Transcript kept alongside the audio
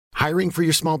Hiring for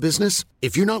your small business?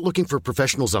 If you're not looking for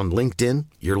professionals on LinkedIn,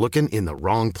 you're looking in the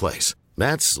wrong place.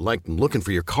 That's like looking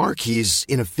for your car keys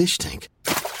in a fish tank.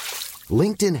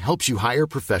 LinkedIn helps you hire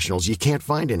professionals you can't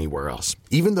find anywhere else,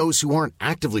 even those who aren't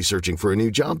actively searching for a new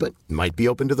job but might be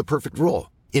open to the perfect role.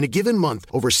 In a given month,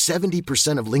 over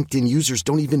 70% of LinkedIn users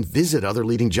don't even visit other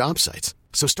leading job sites.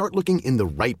 So start looking in the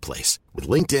right place. With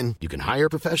LinkedIn, you can hire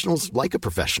professionals like a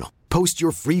professional. Post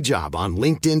your free job on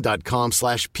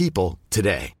linkedin.com/people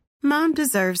today. Mom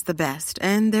deserves the best,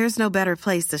 and there's no better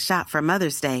place to shop for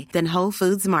Mother's Day than Whole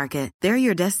Foods Market. They're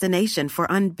your destination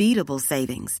for unbeatable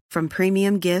savings, from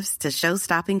premium gifts to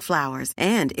show-stopping flowers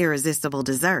and irresistible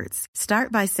desserts.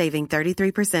 Start by saving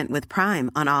 33% with Prime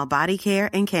on all body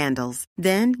care and candles.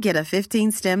 Then get a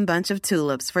 15-stem bunch of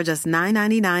tulips for just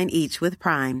 $9.99 each with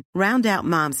Prime. Round out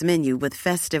Mom's menu with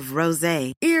festive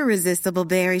rosé, irresistible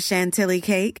berry chantilly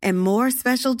cake, and more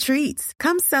special treats.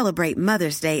 Come celebrate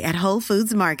Mother's Day at Whole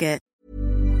Foods Market.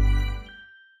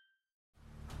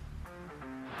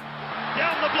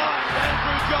 Down the blind,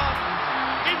 Andrew John.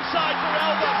 Inside for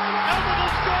Albert. Albert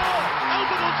will score.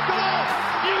 Albert will score.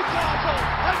 Newcastle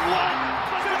have won.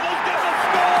 Fiddler's going to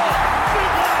score.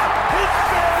 Fiddler, his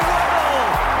farewell.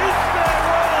 His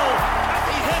farewell. And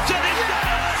he hits it. He's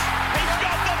done it. He's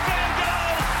got the field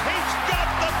goal. He's got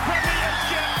the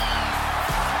premiership.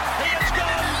 He has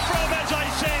gone from, as I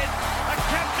said, a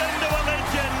captain to a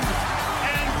legend.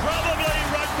 And probably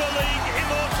rugby league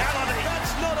immortality.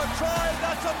 That's not a try.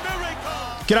 That's a miracle.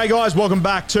 G'day guys, welcome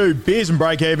back to Beers and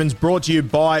Breakevens, brought to you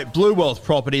by Blue Wealth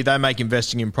Property. They make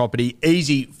investing in property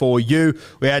easy for you.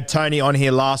 We had Tony on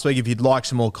here last week. If you'd like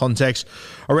some more context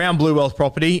around Blue Wealth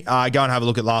Property, go and have a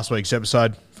look at last week's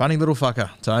episode. Funny little fucker,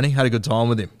 Tony. Had a good time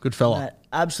with him. Good fella.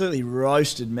 Absolutely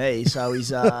roasted me, so he's...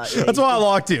 That's why I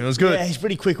liked him. It was good. Yeah, he's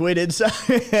pretty quick-witted, so...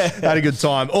 Had a good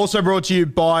time. Also brought to you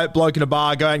by Bloke in a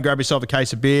Bar. Go and grab yourself a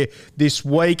case of beer this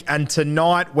week. And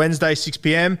tonight, Wednesday, 6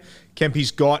 p.m,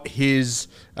 Kempy's got his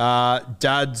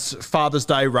dad's Father's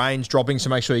Day range dropping, so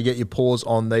make sure you get your paws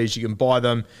on these. You can buy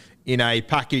them in a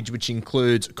package which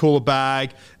includes a cooler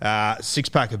bag,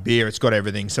 6-pack of beer. It's got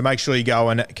everything. So make sure you go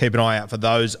and keep an eye out for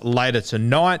those later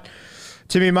tonight.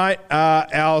 Timmy, mate,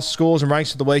 our scores and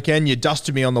ranks for the weekend. You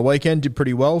dusted me on the weekend. Did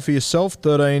pretty well for yourself,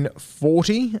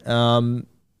 1340.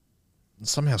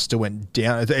 Somehow still went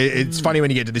down. It's funny when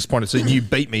you get to this point. So you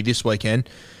beat me this weekend.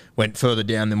 Went further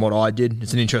down than what I did.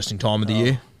 It's an interesting time of the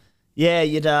year. Yeah,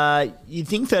 you'd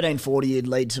think 1340 you'd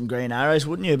lead some green arrows,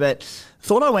 wouldn't you? But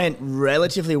thought I went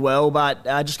relatively well, but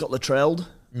I just got latrelled.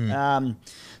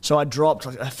 So I dropped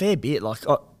a fair bit, like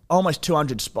almost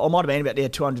 200 spots. I might have been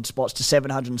about 200 spots to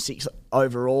 706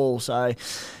 overall. So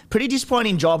pretty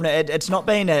disappointing job. And it's not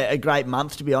been a great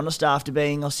month, to be honest, I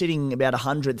was sitting about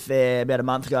 100th there about a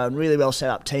month ago and really well set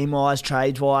up team-wise,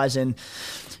 trades-wise, and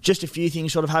just a few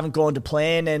things sort of haven't gone to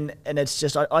plan, and it's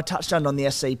just I touched on the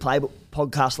SC Playbook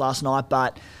podcast last night,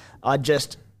 but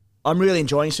I'm really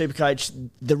enjoying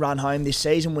Supercoach, the run home this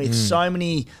season with so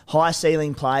many high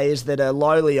ceiling players that are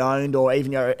lowly owned or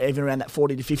even around that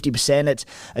 40 to 50%.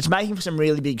 It's making for some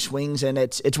really big swings, and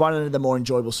it's one of the more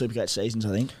enjoyable Supercoach seasons, I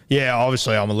think. Yeah,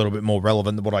 obviously I'm a little bit more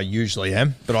relevant than what I usually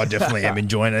am, but I definitely am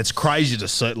enjoying it. It's crazy to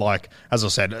see, like, as I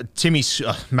said,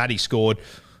 Matty scored.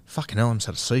 Fucking hell, I'm just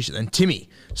had a seizure then. Timmy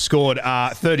scored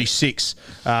 36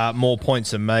 more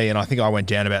points than me, and I think I went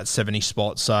down about 70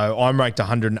 spots. So I'm ranked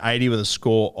 180 with a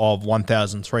score of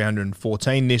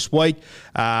 1,314 this week.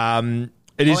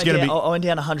 It is going to be... I went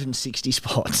down 160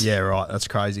 spots. Yeah, right. That's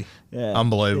crazy. Yeah,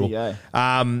 unbelievable. There you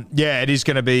go. Yeah, it is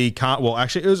going to be... Well,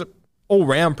 actually, it was an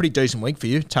all-round pretty decent week for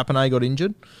you. Tapane got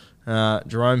injured.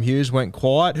 Jerome Hughes went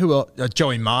quiet. Who else?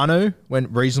 Joey Manu went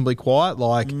reasonably quiet.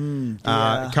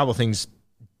 A couple of things...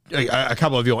 A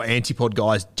couple of your antipod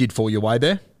guys did fall your way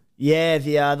there. Yeah,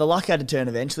 the luck had to turn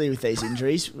eventually with these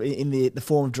injuries in the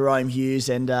form of Jerome Hughes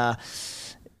and so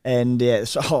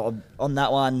on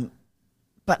that one.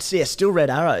 But yeah, still red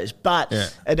arrows. But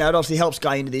it obviously helps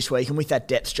going into this week, and with that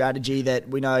depth strategy that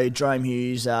we know Jerome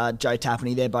Hughes, Joe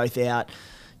Tapane, they're both out.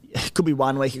 It could be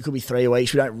 1 week, it could be 3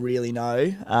 weeks. We don't really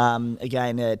know.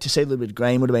 Again, to see a little bit of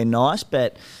green would have been nice,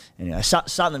 but anyway,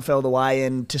 something fell the way,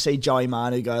 and to see Joey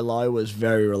Manu go low was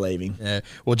very relieving. Yeah,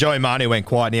 well, Joey Manu went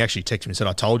quiet, and he actually texted me and said,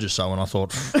 "I told you so," and I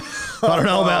thought, I don't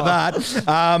know about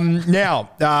that.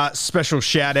 Now, special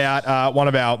shout out, one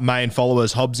of our main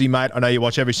followers, Hobbsy, mate. I know you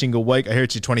watch every single week. I hear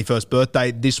it's your 21st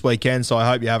birthday this weekend, so I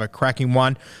hope you have a cracking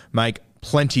one. Make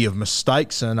plenty of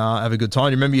mistakes and have a good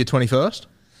time. You remember your 21st?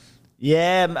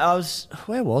 Yeah,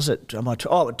 where was it?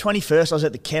 21st, I was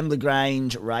at the Kembla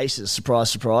Grange races. Surprise,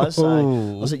 surprise. So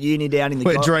I was at uni down in the...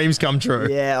 Where dreams come true.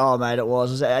 Yeah, mate, it was.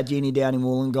 I was at uni down in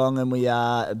Wollongong, and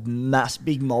a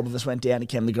big mob of us went down to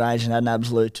Kembla Grange and had an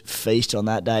absolute feast on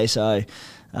that day. So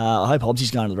I hope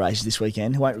Hobbsy's going to the races this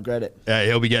weekend. He won't regret it. Yeah,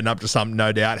 he'll be getting up to something,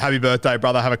 no doubt. Happy birthday,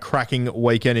 brother. Have a cracking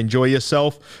weekend. Enjoy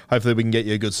yourself. Hopefully we can get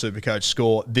you a good Supercoach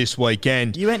score this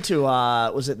weekend. You went to,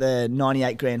 was it the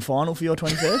 98 grand final for your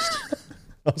 21st?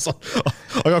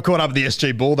 I got caught up at the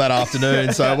SG Ball that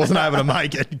afternoon, so I wasn't able to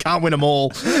make it. Can't win them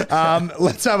all.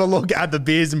 Let's have a look at the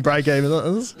beers and break even.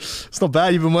 It's not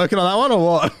bad. You've been working on that one or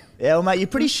what? Yeah, well, mate, you're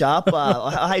pretty sharp.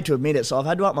 I hate to admit it, so I've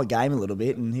had to up my game a little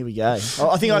bit, and here we go.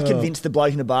 I think I convinced the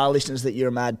Bloke in the Bar listeners that you're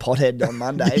a mad pothead on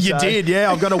Monday. You did,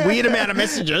 yeah. I've got a weird amount of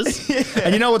messages. Yeah.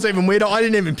 And you know what's even weirder? I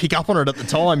didn't even pick up on it at the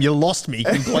time. You lost me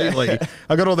completely.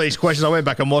 I got all these questions. I went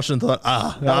back and watched and thought,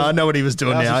 I know what he was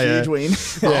doing now. That was a huge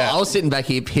win. I was sitting back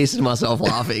here pissing myself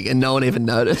laughing, and no one even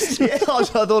noticed. Yeah, I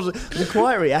thought it was a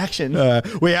quiet reaction.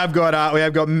 We have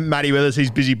got Matty with us. He's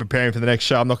busy preparing for the next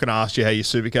show. I'm not going to ask you how your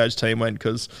Supercoach team went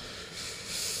because...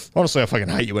 honestly, I fucking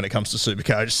hate you when it comes to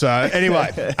Supercoach. So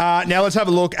anyway, now let's have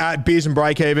a look at beers and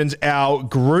break-evens. Our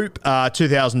group,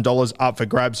 $2,000 up for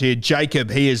grabs here.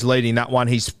 Jacob, he is leading that one.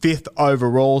 He's 5th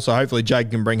overall, so hopefully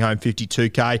Jacob can bring home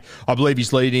 $52K. I believe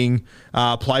he's leading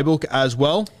Playbook as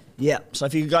well. Yeah, so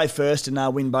if you could go first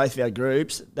and win both of our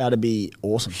groups, that'd be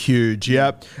awesome. Huge,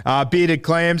 yep. Bearded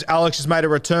Clams, Alex has made a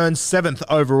return, 7th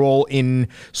overall in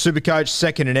Supercoach,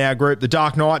 2nd in our group. The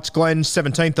Dark Knights, Glenn,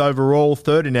 17th overall,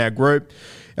 3rd in our group.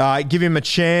 Give him a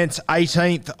chance,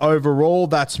 18th overall.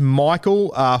 That's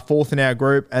Michael, 4th in our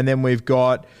group. And then we've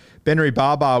got Benry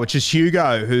Barbar, which is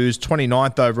Hugo, who's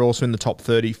 29th overall, so in the top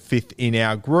 30, 5th in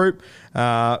our group.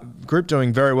 Group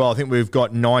doing very well. I think we've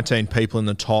got 19 people in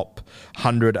the top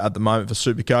 100 at the moment for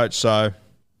Supercoach. So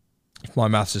if my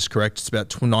maths is correct, it's about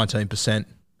 19%.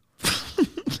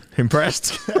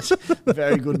 Impressed?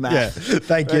 Very good math. Yeah,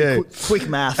 thank you. Quick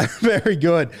math. Very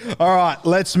good. All right,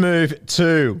 let's move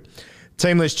to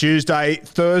Team List Tuesday.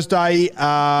 Thursday,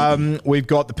 we've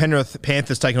got the Penrith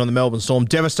Panthers taking on the Melbourne Storm.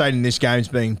 Devastating this game's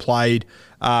being played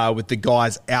with the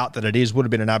guys out that it is. Would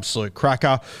have been an absolute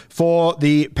cracker. For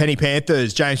the Penny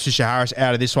Panthers, James Fisher-Harris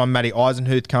out of this one. Matty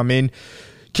Eisenhuth come in.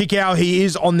 Kickout, he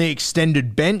is on the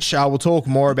extended bench. We'll talk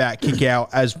more about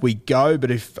Kickout as we go,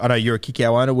 but if I know you're a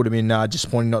Kickout owner, would have been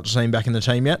disappointing not to see him back in the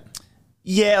team yet.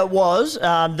 Yeah, it was.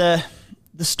 The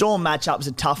Storm matchup is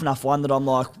a tough enough one that I'm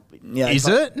like... Is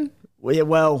it? Yeah,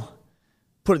 well,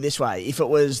 put it this way. If it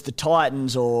was the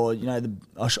Titans or, I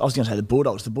was going to say the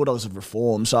Bulldogs have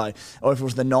reformed. So, or if it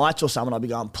was the Knights or someone, I'd be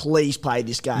going, please play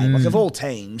this game. Like, of all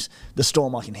teams, the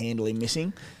Storm I can handle him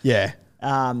missing. Yeah.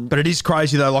 But it is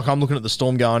crazy, though. Like, I'm looking at the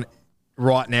Storm going,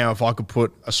 right now, if I could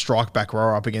put a strike back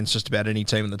rower up against just about any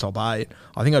team in the top 8,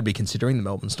 I think I'd be considering the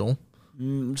Melbourne Storm.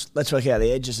 Let's work out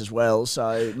the edges as well.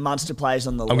 So Munster plays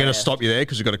on the left. I'm going to stop you there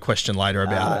because we've got a question later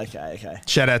about it. Okay.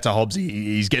 Shout out to Hobbsy.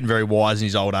 He's getting very wise in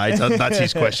his old age. That's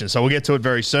his question. So we'll get to it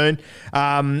very soon.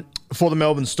 For the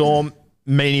Melbourne Storm,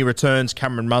 Meaney returns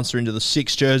Cameron Munster into the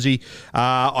 6th jersey.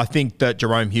 I think that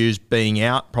Jerome Hughes being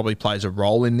out probably plays a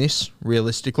role in this,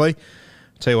 realistically.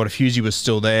 Tell you what, if Hughesy was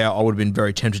still there, I would have been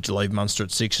very tempted to leave Munster at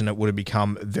 6 and it would have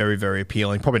become very, very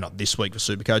appealing. Probably not this week for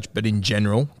Supercoach, but in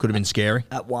general, could have been scary.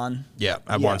 At 1. Yeah,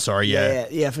 at 1, sorry, yeah.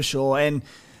 Yeah, for sure. And,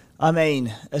 I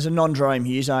mean, as a non-Jerome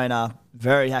Hughes owner,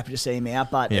 very happy to see him out.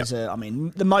 But,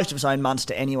 the most of us own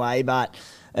Munster anyway, but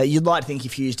you'd like to think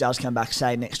if Hughes does come back,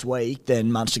 say, next week,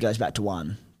 then Munster goes back to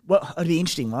 1. Well, it'd be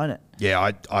interesting, won't it?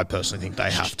 Yeah, I personally think they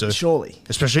have to. Surely.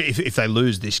 Especially if they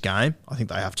lose this game, I think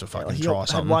they have to fucking try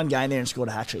something. Had one game there and scored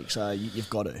a hat-trick, so you've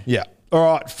got to. Yeah.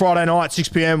 All right, Friday night, 6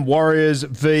 p.m, Warriors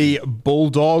v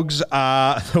Bulldogs.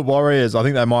 The Warriors, I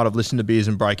think they might have listened to Beers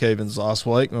and Break-Evens last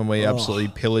week when we absolutely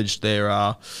pillaged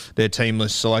their team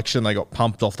list selection. They got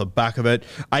pumped off the back of it.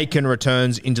 Aitken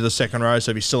returns into the second row,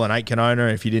 so if you're still an Aitken owner,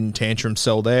 if you didn't tantrum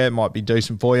sell there, it might be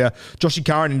decent for you. Joshy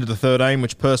Curran into the 13,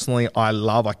 which personally I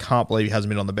love. I can't believe he hasn't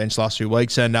been on the bench last few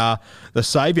weeks. And the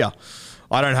saviour.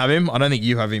 I don't have him. I don't think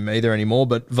you have him either anymore,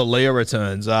 but Valia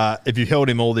returns. If you've held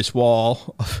him all this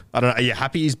while, I don't know, are you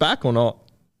happy he's back or not?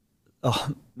 Oh,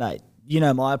 mate, you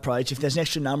know my approach. If there's an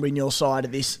extra number in your squad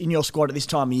at this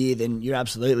time of year, then you're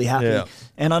absolutely happy. Yeah.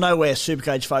 And I know we're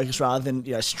Supercoach focused rather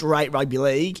than straight rugby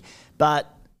league,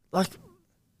 but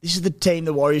this is the team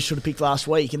the Warriors should have picked last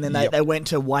week, and then they went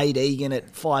to Wade Egan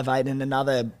at 5'8" and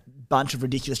another bunch of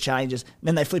ridiculous changes, and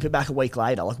then they flip it back a week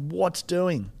later. Like, what's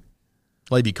doing?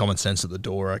 Leave your common sense at the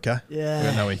door, okay? Yeah.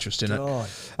 We've got no interest in God.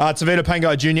 it. Tavita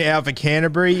Pangai Jr. out for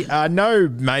Canterbury. No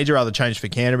major other change for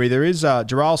Canterbury. There is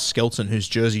Gerald Skelton, who's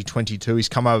jersey 22. He's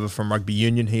come over from Rugby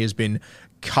Union. He has been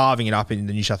carving it up in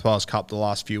the New South Wales Cup the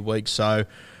last few weeks. So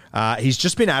he's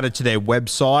just been added to their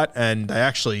website, and they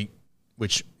actually,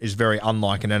 which is very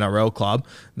unlike an NRL club,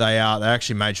 they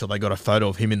actually made sure they got a photo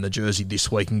of him in the jersey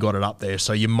this week and got it up there.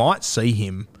 So you might see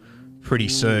him pretty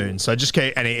soon. So just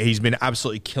keep, and he's been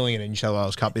absolutely killing it in New South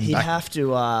Wales Cup. He'd have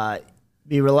to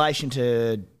be relation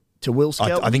to Will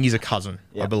Skelton. I think he's a cousin,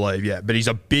 I believe, yeah. But he's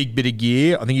a big bit of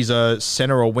gear. I think he's a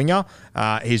centre or winger.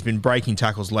 He's been breaking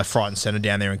tackles left, right and centre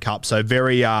down there in Cup. So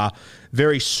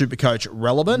very Supercoach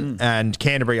relevant. And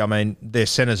Canterbury, I mean, their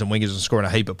centres and wingers are scoring a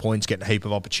heap of points, getting a heap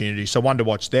of opportunities. So one to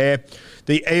watch there.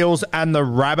 The Eels and the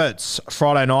Rabbits,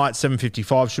 Friday night,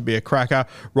 7:55, should be a cracker.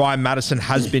 Ryan Madison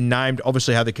has been named.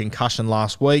 Obviously had the concussion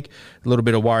last week. A little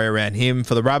bit of worry around him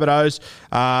for the Rabbitohs.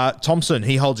 Thompson,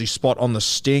 he holds his spot on the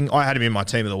Sting. I had him in my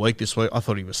team of the week this week. I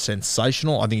thought he was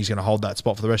sensational. I think he's going to hold that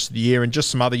spot for the rest of the year. And just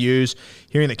some other news,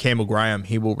 hearing that Campbell Graham,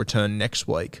 he will return next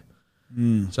week.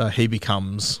 So he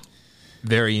becomes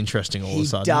very interesting all of a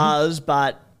sudden. He does,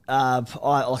 but I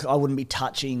wouldn't be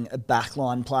touching a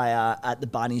backline player at the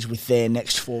Bunnies with their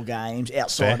next 4 games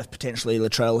outside of potentially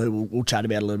Latrell, who we'll chat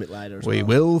about a little bit later as well. We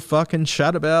will fucking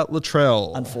chat about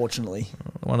Latrell. Unfortunately.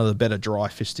 One of the better dry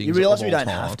fistings. You realise of we all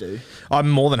don't time. have to. I'm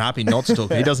more than happy not to.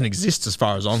 He doesn't exist as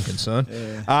far as I'm concerned.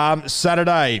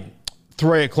 Saturday,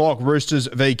 3 o'clock, Roosters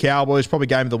v Cowboys. Probably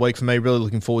game of the week for me. Really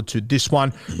looking forward to this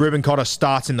one. Ruben Cotter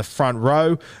starts in the front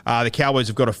row. The Cowboys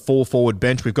have got a 4-forward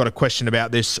bench. We've got a question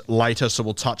about this later, so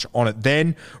we'll touch on it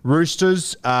then.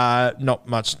 Roosters, not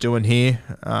much doing here.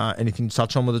 Anything to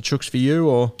touch on with the Chooks for you?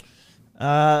 Or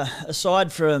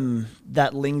Aside from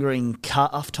that lingering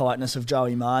calf tightness of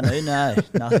Joey Manu, no,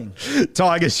 nothing.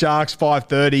 Tigers Sharks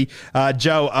 5:30.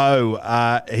 Joe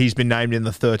O, he's been named in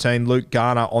the 13. Luke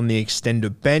Garner on the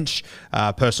extended bench.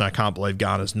 Personally, I can't believe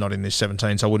Garner's not in this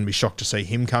 17, so I wouldn't be shocked to see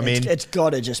him come in. It's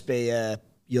got to just be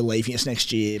you're leaving us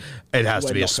next year. It has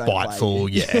to be a spiteful,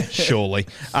 surely.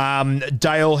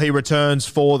 Dale, he returns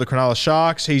for the Cronulla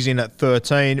Sharks. He's in at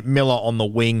 13. Miller on the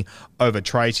wing over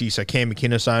Tracy. So Cam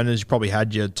McInnes owners, you probably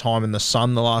had your time in the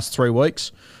sun the last 3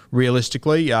 weeks,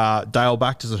 realistically. Dale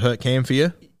back, does it hurt Cam for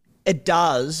you? It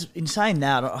does. In saying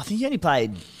that, I think he only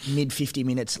played mid 50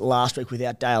 minutes last week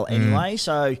without Dale anyway.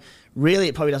 So really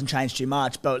it probably doesn't change too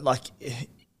much. But like,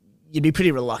 you'd be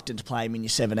pretty reluctant to play him in your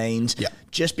 17s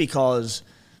just because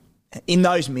in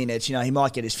those minutes, you know, he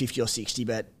might get his 50 or 60,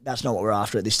 but that's not what we're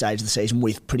after at this stage of the season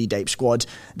with pretty deep squads.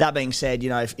 That being said, you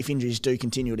know, if injuries do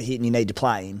continue to hit and you need to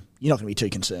play him, you're not going to be too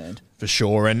concerned. For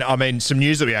sure. And, I mean, some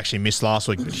news that we actually missed last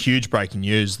week, but huge breaking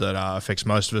news that affects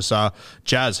most of us.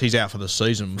 Jazz, he's out for the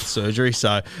season with surgery,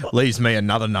 so leaves me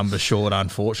another number short,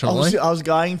 unfortunately. I was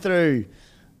going through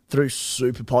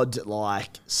super pods at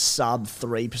like sub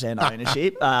 3%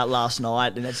 ownership last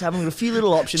night, and it's having a few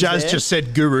little options Jazz there. just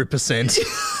said guru percent.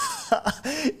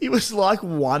 It was like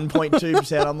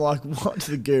 1.2%. I'm like, what's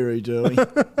the guru doing?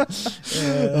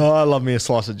 Oh, I love me a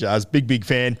slice of Jazz. Big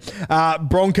fan.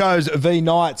 Broncos v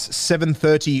Knights,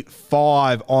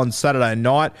 7:35 on Saturday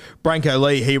night. Branko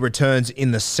Lee, he returns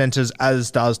in the centres, as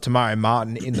does Tamari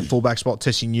Martin in the fullback spot.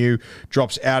 Tessie New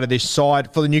drops out of this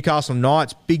side. For the Newcastle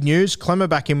Knights, big news. Clemmer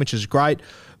back in, which is great.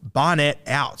 Barnett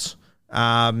out.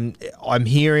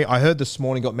 I heard this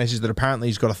morning, got message that apparently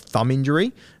he's got a thumb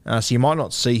injury, so you might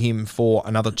not see him for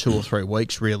another 2 or 3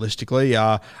 weeks, realistically.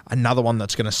 Another one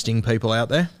that's going to sting people out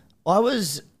there.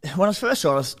 When I first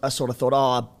saw it, I sort of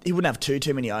thought, he wouldn't have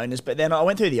too many owners, but then I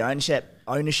went through the ownership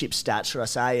stats, should I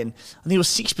say, and I think it was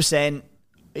 6%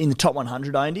 in the top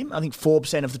 100 owned him. I think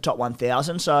 4% of the top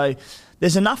 1,000, so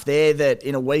there's enough there that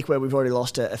in a week where we've already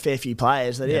lost a fair few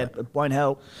players that, it won't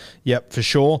help. Yep, for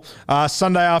sure.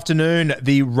 Sunday afternoon,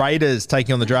 the Raiders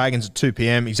taking on the Dragons at 2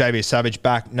 p.m. Xavier Savage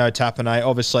back, no Tapane.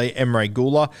 Obviously, Emre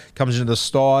Gula comes into the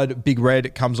side. Big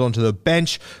Red comes onto the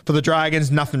bench. For the Dragons,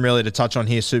 nothing really to touch on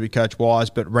here Supercoach-wise,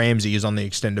 but Ramsey is on the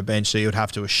extended bench, so you would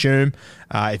have to assume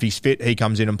if he's fit, he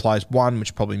comes in and plays 1,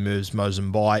 which probably moves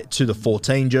Mozambique to the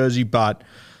 14 jersey, but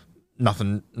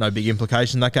nothing, no big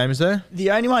implication that game is there.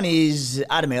 The only one is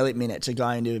Adam Elliott minutes are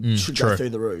going to should go through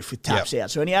the roof with Taps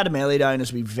out. So any Adam Elliott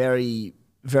owners will be very,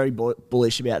 very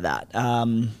bullish about that.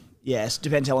 Yes,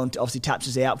 depends how long obviously Taps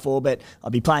is out for, but I'll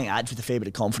be playing ads with a fair bit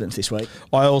of confidence this week.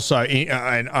 I also,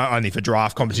 and only for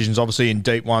draft competitions, obviously in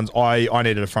deep ones, I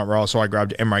needed a front row, so I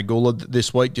grabbed Emre Gula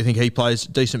this week. Do you think he plays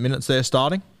decent minutes there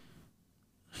starting?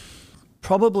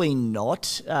 Probably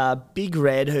not. Big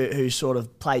Red, who sort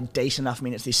of played decent enough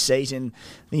minutes this season.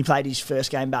 He played his first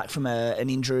game back from an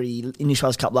injury in New South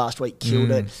Wales Cup last week,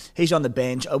 killed it. He's on the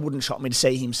bench. It wouldn't shock me to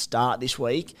see him start this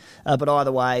week. But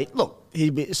either way, look,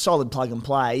 he'd be a solid plug and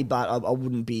play, but I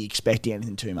wouldn't be expecting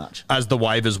anything too much. As the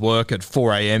waivers work at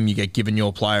 4 a.m, you get given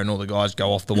your player and all the guys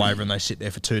go off the waiver and they sit there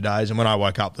for 2 days. And when I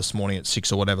woke up this morning at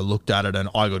 6 or whatever, looked at it and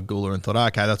I got Gula and thought,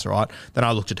 okay, that's all right. Then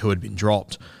I looked at who had been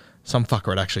dropped. Some fucker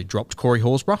had actually dropped Corey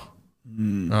Horsburgh.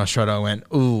 And I straight away went,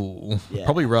 ooh,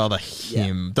 probably rather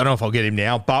him. Yeah. Don't know if I'll get him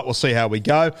now, but we'll see how we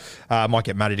go. Might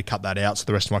get Matty to cut that out so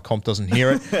the rest of my comp doesn't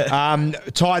hear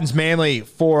it. Titans Manly,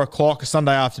 4 o'clock,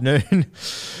 Sunday afternoon.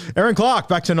 Aaron Clark,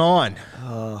 back to 9.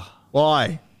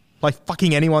 Why? Play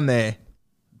fucking anyone there.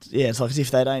 Yeah, it's like as if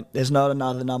there's not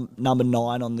another number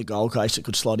 9 on the Gold Coast that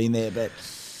could slot in there, but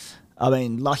I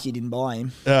mean, lucky you didn't buy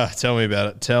him. Tell me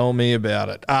about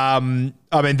it.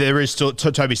 I mean, there is still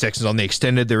Toby Sexton's on the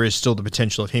extended. There is still the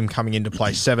potential of him coming in to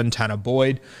play 7, Tanner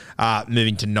Boyd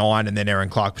moving to 9, and then Aaron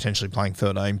Clark potentially playing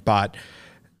 13. But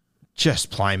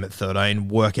just play him at 13,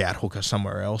 work out hooker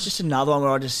somewhere else. Just another one where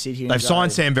I just sit here and They've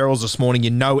signed Sam Verrills this morning. You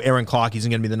know Aaron Clark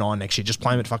isn't going to be the 9 next year. Just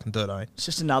play him at fucking 13. It's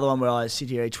just another one where I sit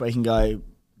here each week and go,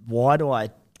 why do I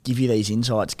give you these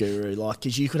insights, Guru? Like,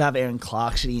 because you could have Aaron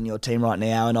Clark sitting in your team right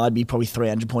now and I'd be probably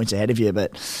 300 points ahead of you.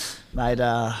 But, mate,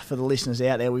 for the listeners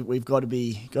out there, we've got to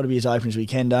be as open as we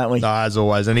can, don't we? No, as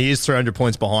always. And he is 300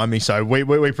 points behind me, so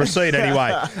we proceed anyway.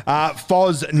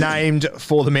 Foz named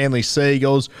for the Manly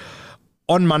Seagulls.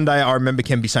 On Monday, I remember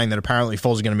Kemby saying that apparently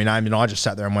Foz are going to be named, and I just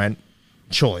sat there and went,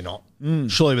 surely not.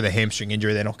 Surely with a hamstring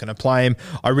injury, they're not going to play him.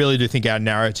 I really do think our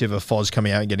narrative of Foz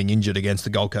coming out and getting injured against the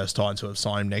Gold Coast Titans who have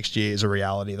signed him next year is a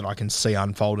reality that I can see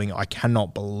unfolding. I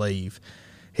cannot believe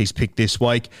he's picked this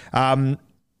week.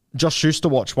 Josh Schuster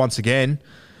watch once again.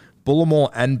 Bullimore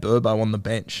and Burbo on the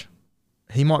bench.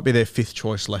 He might be their 5th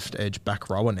choice left edge back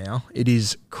rower now. It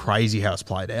is crazy how it's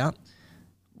played out.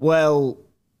 Well,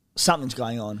 something's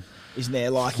going on, isn't there?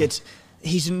 Like,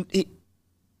 even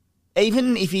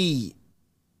if he...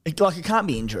 Like, it can't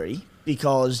be injury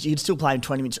because you'd still play him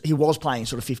 20 minutes. He was playing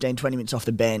sort of 15, 20 minutes off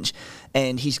the bench,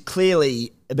 and he's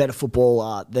clearly a better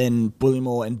footballer than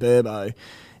Bullimore and Burbo.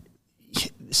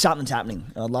 Something's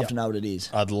happening. I'd love to know what it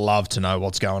is. I'd love to know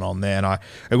what's going on there. And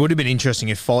it would have been interesting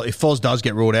if Foz does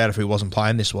get ruled out if he wasn't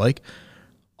playing this week.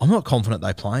 I'm not confident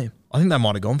they play him. I think they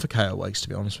might have gone for KO weeks, to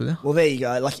be honest with you. Well, there you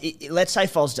go. Like, let's say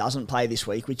Foz doesn't play this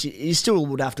week, which you still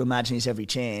would have to imagine is every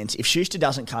chance. If Schuster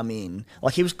doesn't come in,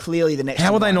 like, he was clearly the next.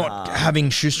 How are they not having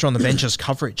Schuster on the bench as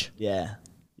coverage? Yeah.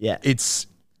 It's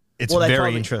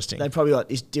very interesting. They probably got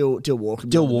is Dill Walker.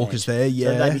 Dill Walker's there, yeah.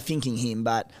 So they'd be thinking him,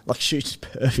 but like Schuster's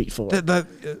perfect for it.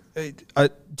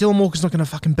 Dylan Walker's not going to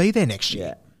fucking be there next year.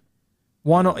 Yeah.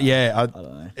 Why not? Yeah, I don't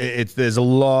know. There's a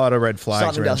lot of red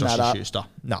flags around Josh Schuster.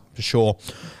 No, for sure.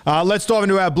 Let's dive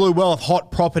into our Blue Wealth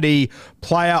Hot Property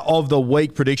Player of the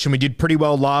Week prediction. We did pretty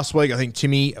well last week. I think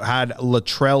Timmy had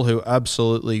Latrell, who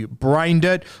absolutely brained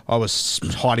it. I was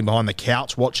hiding behind the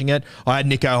couch watching it. I had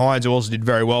Nico Hines, who also did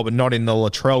very well, but not in the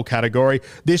Latrell category.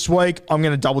 This week, I'm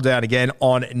going to double down again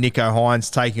on Nico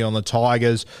Hines taking on the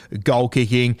Tigers, goal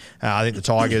kicking. I think the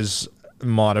Tigers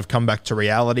might have come back to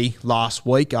reality last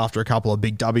week after a couple of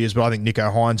big W's, but I think Nico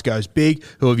Hines goes big.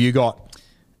 Who have you got?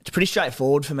 It's pretty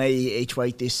straightforward for me each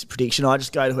week, this prediction. I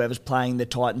just go to whoever's playing the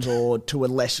Titans or to a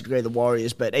lesser degree the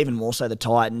Warriors, but even more so the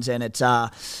Titans, and it's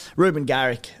Ruben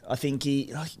Garrick. I think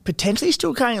he potentially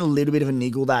still carrying a little bit of a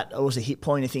niggle. That was a hit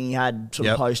point, I think he had sort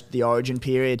of post the Origin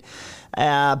period.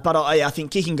 But I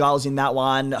think kicking goals in that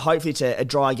one. Hopefully it's a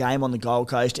dry game on the Gold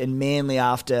Coast, and Manly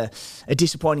after a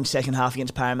disappointing second half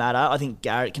against Parramatta, I think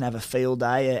Garrett can have a field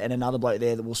day, and another bloke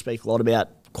there that we'll speak a lot about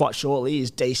quite shortly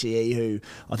is DCE, who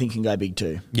I think can go big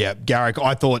too. Yeah, Garrick,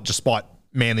 I thought despite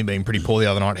Manly being pretty poor the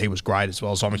other night, he was great as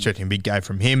well, so I'm expecting a big game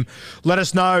from him. Let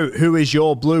us know who is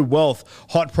your Blue Wealth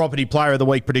Hot Property Player of the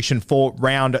Week prediction for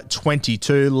round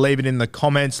 22. Leave it in the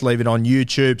comments, leave it on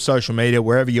YouTube, social media,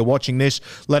 wherever you're watching this.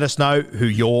 Let us know who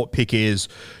your pick is.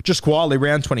 Just quietly,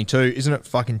 round 22, isn't it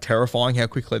fucking terrifying how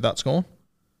quickly that's gone?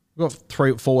 We've got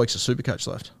 3-4 weeks of Supercoach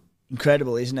left.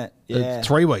 Incredible, isn't it? Yeah.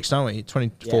 3 weeks, don't we?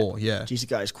 24, yeah. Jeez, it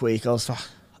goes quick. I was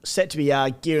set to be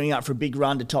gearing up for a big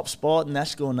run to top spot, and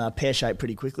that's gone pear-shaped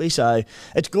pretty quickly. So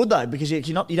it's good, though, because you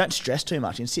don't stress too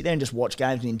much. You can sit there and just watch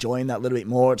games and enjoy them that little bit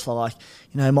more. It's like,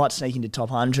 might sneak into top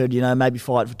 100, maybe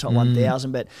fight for top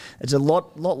 1,000, but it's a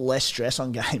lot less stress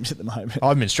on games at the moment.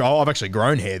 I've actually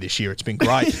grown hair this year. It's been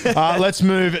great. Let's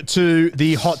move to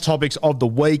the hot topics of the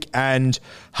week, and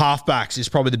halfbacks is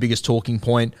probably the biggest talking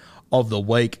point. of the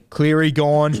week. Cleary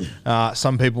gone.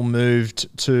 Some people moved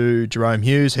to Jerome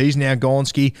Hughes. He's now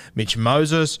Gonski. Mitch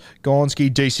Moses, Gonski.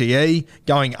 DCE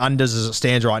going unders as it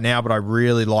stands right now, but I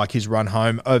really like his run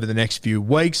home over the next few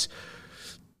weeks.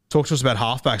 Talk to us about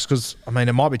halfbacks because, I mean,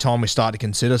 it might be time we start to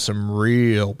consider some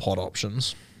real pot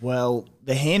options. Well,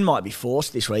 the hand might be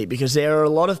forced this week because there are a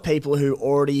lot of people who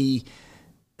already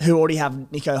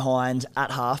have Nico Hines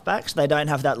at halfbacks. They don't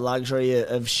have that luxury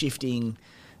of shifting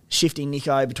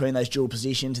Nico between those dual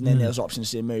positions, and then there's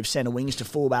options to move centre wings to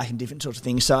fullback and different sorts of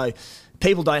things. So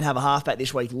people don't have a halfback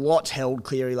this week. Lots held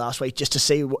Cleary last week just to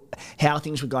see how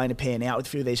things were going to pan out with a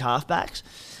few of these halfbacks.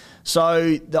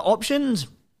 So the options,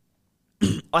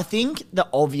 I think the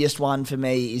obvious one for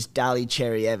me is Daly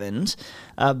Cherry Evans,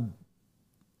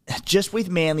 just with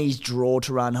Manly's draw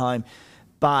to run home.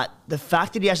 But the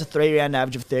fact that he has a 3-round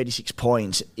average of 36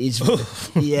 points is,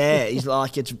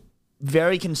 it's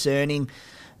very concerning.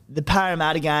 The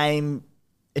Parramatta game,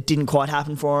 it didn't quite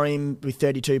happen for him with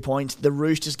 32 points. The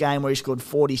Roosters game where he scored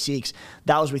 46,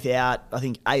 that was without, I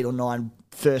think, 8 or 9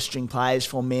 first-string players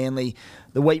for Manly.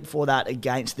 The week before that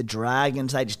against the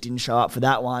Dragons, they just didn't show up for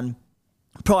that one.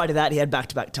 Prior to that, he had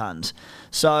back-to-back tons.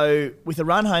 So with a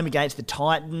run home against the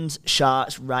Titans,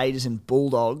 Sharks, Raiders and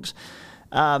Bulldogs,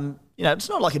 it's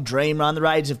not like a dream run. The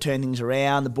Raiders have turned things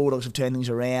around. The Bulldogs have turned things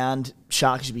around.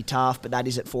 Sharks should be tough, but that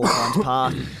is at Four Pines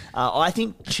Park. I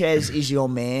think Ches is your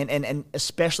man, and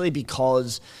especially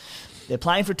because they're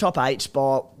playing for a top 8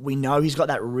 spot. We know he's got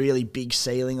that really big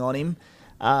ceiling on him.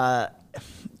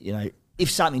 If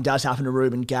something does happen to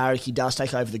Ruben Garrick, he does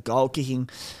take over the goal kicking.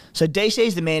 So DC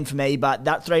is the man for me, but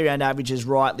that 3-round average is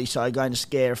rightly so going to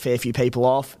scare a fair few people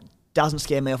off. Doesn't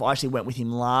scare me off. I actually went with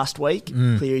him last week,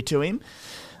 Cleary to him.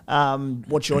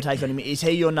 What's your take on him? Is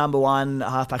he your number one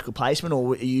halfback replacement,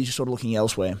 or are you just sort of looking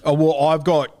elsewhere? Oh well,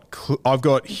 I've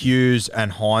got Hughes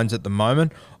and Hines at the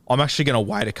moment. I'm actually going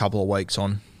to wait a couple of weeks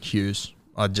on Hughes.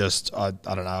 I don't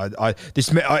know.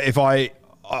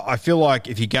 I feel like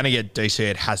if you're going to get DC,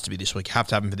 it has to be this week. You have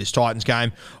to have him for this Titans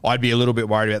game. I'd be a little bit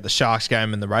worried about the Sharks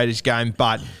game and the Raiders game.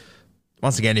 But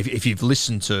once again, if you've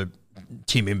listened to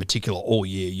Tim in particular all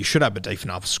year, you should have a deep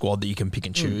enough squad that you can pick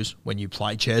and choose when you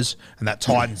play Ches. And that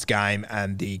Titans game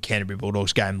and the Canterbury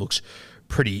Bulldogs game looks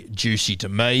pretty juicy to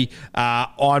me.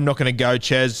 I'm not going to go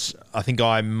Ches. I think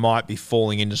I might be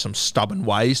falling into some stubborn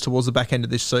ways towards the back end of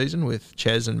this season with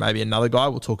Ches and maybe another guy.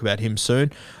 We'll talk about him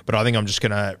soon. But I think I'm just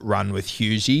going to run with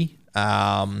Hughesy.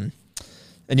 I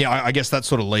guess that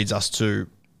sort of leads us to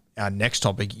our next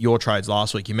topic, your trades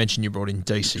last week. You mentioned you brought in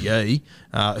DCE.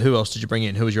 Who else did you bring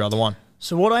in? Who was your other one?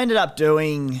 So what I ended up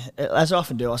doing, as I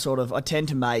often do, I tend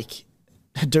to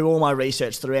do all my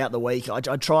research throughout the week. I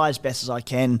try as best as I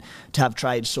can to have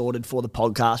trades sorted for the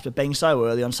podcast, but being so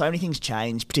early on, so many things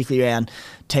change, particularly around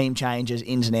team changes,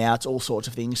 ins and outs, all sorts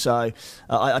of things. So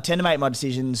I tend to make my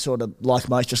decisions sort of like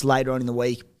most, just later on in the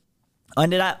week. I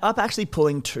ended up actually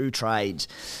pulling 2 trades.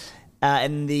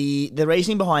 And the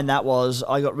reasoning behind that was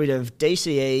I got rid of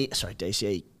Cleary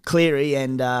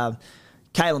and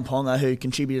Kalen Ponga, who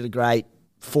contributed a great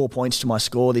 4 points to my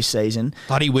score this season.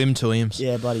 Bloody Wim Williams.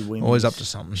 Yeah, bloody Wim. Always up to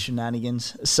something.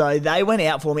 Shenanigans. So they went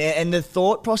out for me. And the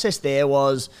thought process there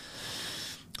was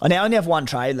I now only have 1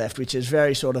 trade left, which is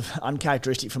very sort of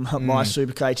uncharacteristic from my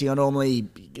super coaching. I normally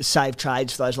save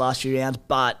trades for those last few rounds,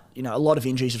 but a lot of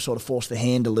injuries have sort of forced the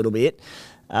hand a little bit.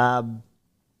 I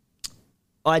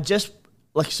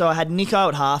had Nico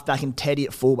at halfback and Teddy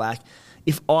at fullback.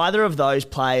 If either of those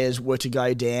players were to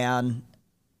go down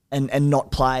and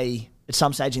not play at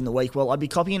some stage in the week, well, I'd be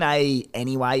copying A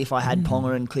anyway if I had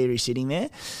Ponga and Cleary sitting there.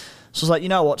 So I was like, you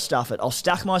know what, stuff it. I'll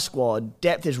stack my squad.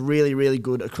 Depth is really, really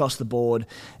good across the board.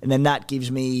 And then that gives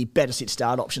me better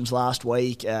sit-start options last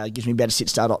week, gives me better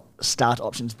sit-start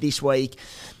options this week.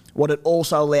 What it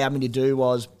also allowed me to do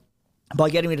was, by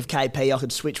getting rid of KP, I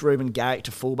could switch Ruben Garrick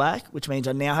to fullback, which means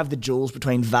I now have the duels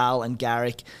between Val and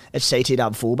Garrick at CT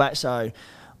dub fullback. So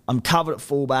I'm covered at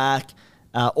fullback.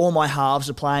 All my halves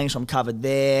are playing, so I'm covered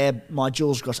there. My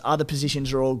duels across other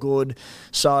positions are all good.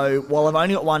 So while I've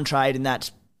only got 1 trade, and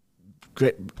that's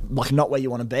not where you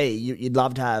want to be, you'd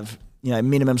love to have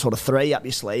minimum sort of 3 up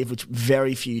your sleeve, which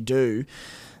very few do.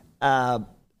 I've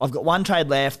got 1 trade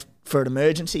left for an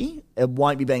emergency. It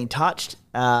won't be being touched.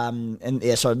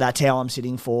 So that's how I'm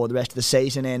sitting for the rest of the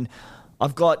season. And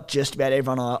I've got just about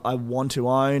everyone I want to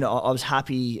own. I was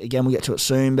happy, again, we'll get to it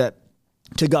soon, but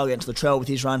to go against Latrell with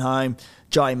his run home.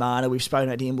 Joey Marner, we've spoken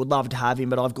about him, would love to have him,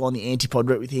 but I've gone the antipod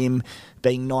route with him,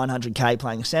 being $900K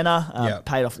playing centre.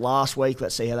 Paid off last week.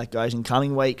 Let's see how that goes in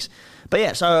coming weeks. But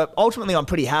yeah, so ultimately I'm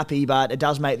pretty happy, but it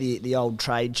does make the old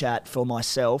trade chat for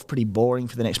myself pretty boring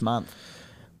for the next month.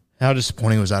 How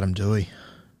disappointing was Adam Doueihi?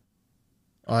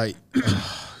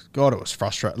 God, it was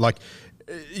frustrating. Like,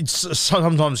 it's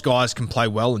sometimes guys can play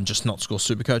well and just not score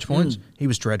Supercoach points. He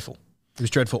was dreadful. He was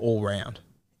dreadful all round.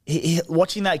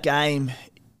 Watching that game,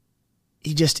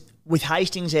 he just, with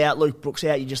Hastings out, Luke Brooks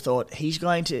out, you just thought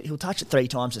he'll touch it 3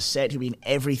 times a set. He'll be in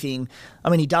everything. I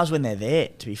mean, he does when they're there,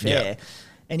 to be fair. Yeah.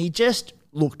 And he just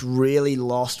looked really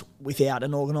lost without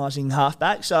an organising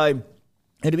halfback. So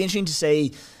it'll be interesting to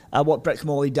see what Brett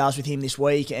Camorley does with him this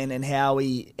week and how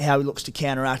he looks to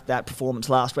counteract that performance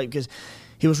last week, because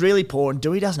he was really poor, and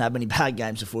Dewey doesn't have many bad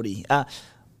games of footy.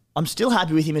 I'm still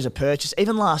happy with him as a purchase.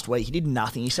 Even last week, he did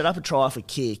nothing. He set up a try for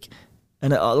kick,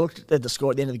 and I looked at the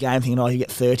score at the end of the game thinking, he'll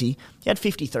get 30. He had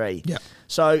 53. Yeah.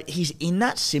 So he's in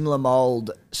that similar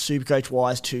mould,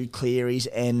 Supercoach-wise, to Cleary's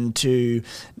and to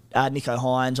Nicho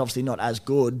Hynes. Obviously not as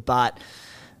good, but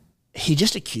he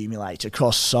just accumulates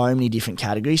across so many different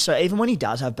categories. So even when he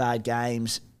does have bad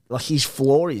games, like, his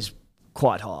floor is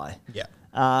quite high. Yeah.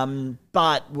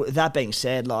 But that being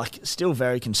said, like, still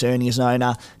very concerning as an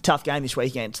owner. Tough game this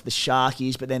week against the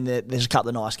Sharkies, but then there's a couple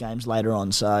of nice games later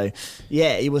on. So,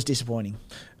 yeah, it was disappointing.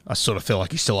 I sort of feel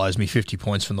like he still owes me 50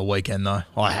 points from the weekend, though.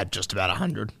 I had just about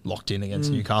 100 locked in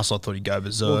against Newcastle. I thought he'd go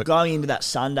berserk. Well, going into that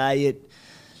Sunday,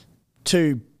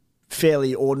 2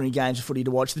 fairly ordinary games of footy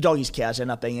to watch. The Doggies Cows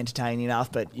end up being entertaining enough,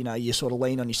 but, you sort of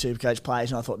lean on your Supercoach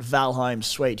players, and I thought Val Holmes,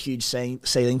 sweet, huge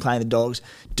ceiling playing the Dogs.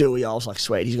 Dewey, I was like,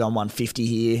 sweet, he's gone 150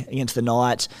 here against the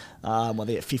Knights. They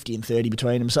get 50 and 30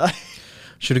 between them, so...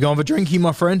 Should have gone for Drinky,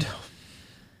 my friend.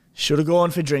 Should have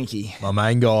gone for Drinky. My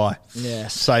main guy.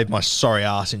 Yes. Saved my sorry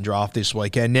ass in draft this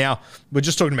weekend. Now, we're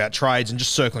just talking about trades and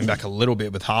just circling back a little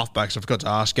bit with halfbacks. I forgot to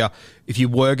ask you, if you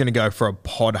were going to go for a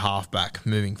pod halfback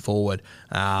moving forward,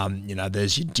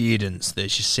 there's your Deardens,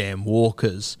 there's your Sam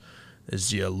Walkers,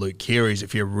 there's your Luke Kearys,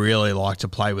 if you really like to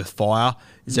play with fire.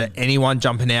 Is there anyone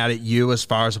jumping out at you as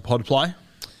far as a pod play?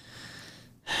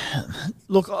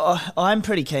 Look, I'm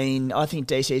pretty keen. I think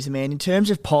DC is the man. In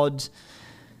terms of pods,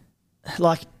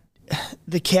 like,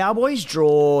 the Cowboys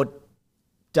draw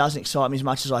doesn't excite me as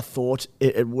much as I thought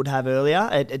it would have earlier.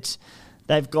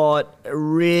 They've got a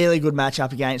really good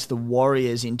matchup against the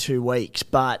Warriors in 2 weeks,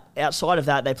 but outside of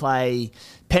that, they play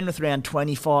Penrith round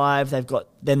 25. They've got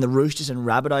then the Roosters and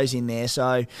Rabbitohs in there.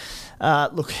 So,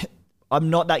 look, I'm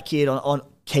not that keen on a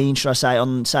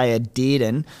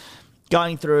Dearden.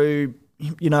 Going through,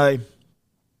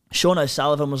 Sean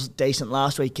O'Sullivan was decent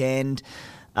last weekend.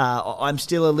 I'm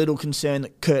still a little concerned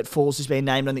that Kurt Falls has been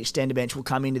named on the extended bench, will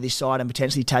come into this side and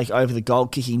potentially take over the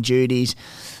goal-kicking duties.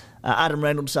 Adam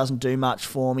Reynolds doesn't do much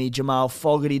for me. Jamal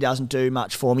Fogarty doesn't do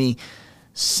much for me.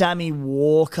 Sammy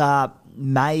Walker,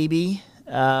 maybe.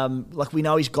 We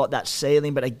know he's got that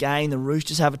ceiling, but again, the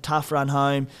Roosters have a tough run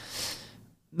home.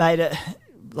 Ben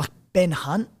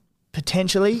Hunt,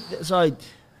 potentially. So...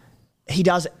 he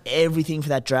does everything for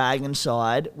that Dragon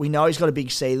side. We know he's got a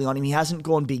big ceiling on him. He hasn't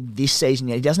gone big this season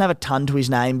yet. He doesn't have a ton to his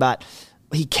name, but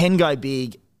he can go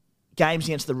big. Games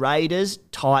against the Raiders,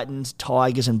 Titans,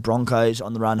 Tigers and Broncos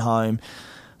on the run home.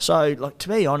 So, to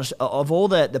be honest, of all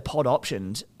the pod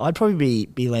options, I'd probably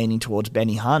be leaning towards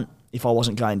Benny Hunt if I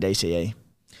wasn't going DCE.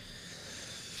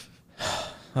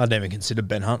 I'd never considered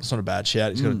Ben Hunt. It's not a bad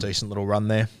shout. He's got a decent little run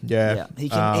there. Yeah. He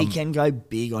can go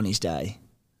big on his day.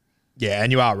 Yeah,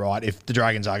 and you are right. If the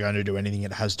Dragons are going to do anything,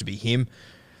 it has to be him.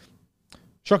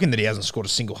 Shocking that he hasn't scored a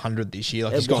single 100 this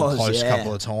year. He's gone close a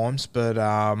couple of times. But,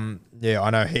 I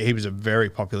know he was a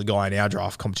very popular guy in our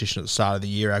draft competition at the start of the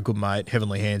year. Our good mate,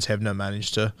 Heavenly Hands Hebner,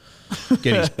 managed to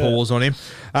get his paws on him.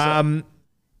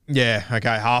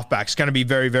 Halfback's going to be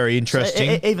very, very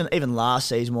interesting. So even last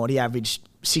season, he averaged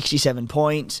 67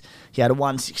 points. He had a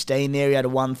 116 there. He had a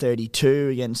 132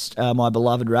 against my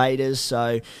beloved Raiders.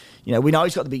 So... we know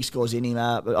he's got the big scores in him,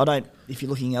 but if you're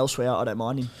looking elsewhere, I don't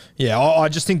mind him. Yeah, I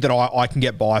just think that I can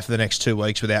get by for the next 2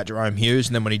 weeks without Jerome Hughes,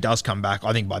 and then when he does come back,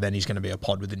 I think by then he's going to be a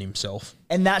pod within himself.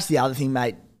 And that's the other thing,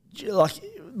 mate.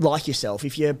 Like yourself,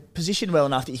 if you're positioned well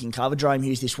enough that you can cover Jerome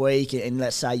Hughes this week, and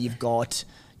let's say you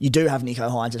do have Nicho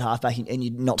Hynes at halfback, and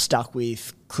you're not stuck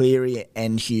with Cleary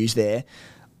and Hughes there,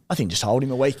 I think just hold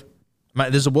him a week.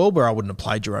 Mate, there's a world where I wouldn't have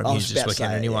played Jerome Hughes this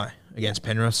weekend anyway. Yeah. Against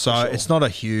Penrith, so it's not a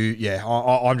huge...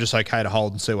 I'm just okay to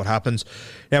hold and see what happens.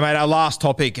 Now, mate, our last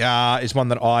topic is one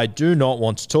that I do not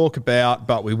want to talk about,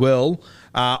 but we will.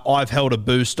 I've held a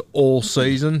boost all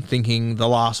season, thinking the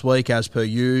last week, as per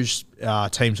usual,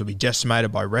 teams will be decimated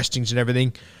by restings and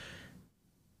everything.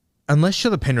 Unless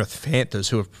you're the Penrith Panthers,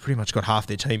 who have pretty much got half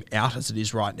their team out as it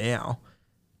is right now,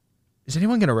 is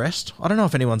anyone going to rest? I don't know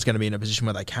if anyone's going to be in a position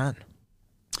where they can.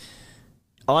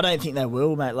 I don't think they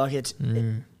will, mate.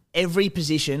 Every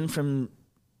position from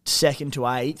 2nd to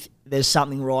 8th, there's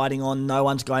something riding on. No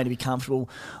one's going to be comfortable.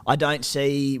 I don't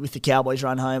see with the Cowboys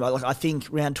run home. I think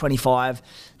round 25,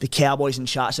 the Cowboys and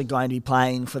Sharks are going to be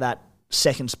playing for that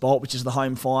second spot, which is the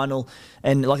home final.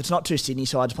 And it's not two Sydney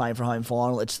sides playing for a home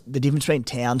final. It's the difference between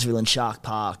Townsville and Shark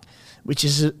Park, which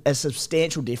is a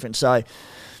substantial difference. So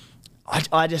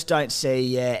I just don't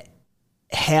see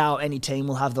how any team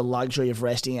will have the luxury of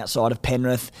resting outside of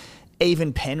Penrith.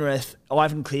 Even Penrith,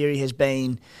 Ivan Cleary has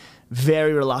been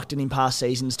very reluctant in past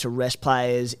seasons to rest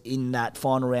players in that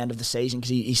final round of the season because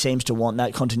he seems to want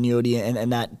that continuity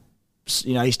and that,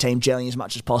 his team gelling as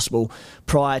much as possible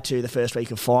prior to the first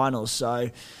week of finals. So,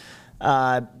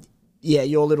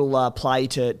 your little play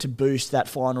to boost that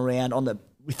final round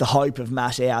with the hope of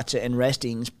mass outs and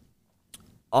restings,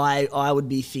 I would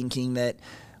be thinking that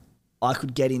I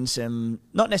could get in some,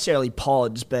 not necessarily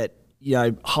pods, but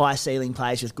high ceiling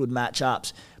players with good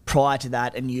matchups prior to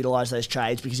that and utilise those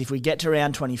trades, because if we get to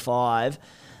round 25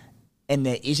 and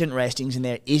there isn't restings and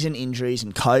there isn't injuries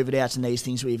and COVID outs and these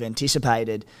things we've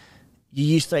anticipated, you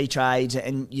use 3 trades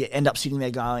and you end up sitting there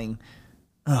going,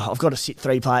 I've got to sit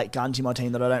 3 guns in my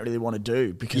team that I don't really want to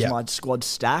do because my squad's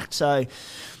stacked. So,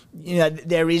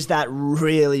 there is that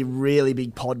really, really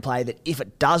big pod play that if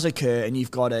it does occur and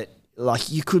you've got it,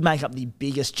 you could make up the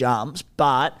biggest jumps,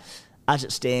 but as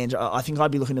it stands, I think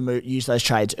I'd be looking to use those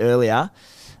trades earlier.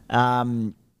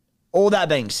 All that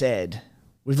being said,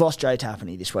 we've lost Joe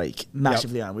Tapine this week,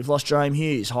 massively owned. We've lost Jerome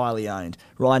Hughes, highly owned.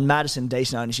 Ryan Madison,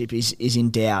 decent ownership, is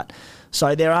in doubt.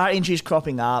 So there are injuries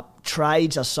cropping up.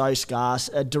 Trades are so scarce.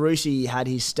 Darusi had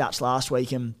his stats last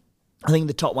week, and I think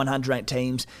the top 100 ranked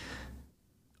teams,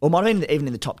 or might have been even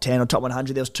in the top 10 or top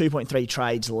 100, there was 2.3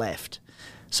 trades left.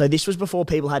 So this was before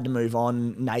people had to move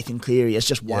on Nathan Cleary as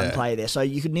just one player there. So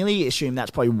you could nearly assume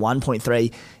that's probably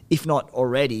 1.3, if not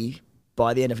already,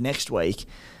 by the end of next week.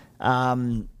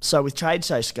 So with trades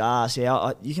so scarce,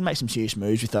 you can make some serious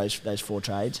moves with those 4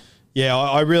 trades. Yeah,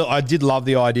 I did love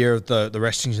the idea of the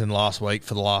restings in the last week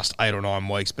for the last 8 or 9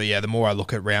 weeks. But the more I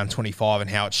look at round 25 and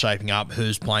how it's shaping up,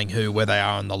 who's playing who, where they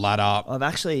are on the ladder.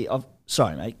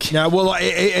 Sorry, mate. No, well,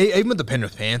 even with the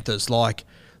Penrith Panthers,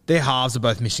 their halves are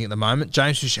both missing at the moment.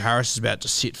 James Fisher-Harris is about to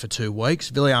sit for 2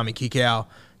 weeks. Viliami Kikau,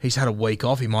 he's had a week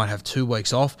off. He might have 2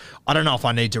 weeks off. I don't know if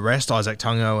I need to rest Isaac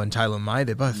Tungo and Taylor May.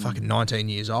 They're both fucking 19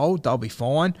 years old. They'll be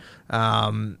fine. So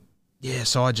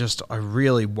I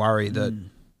really worry that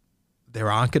there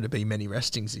aren't going to be many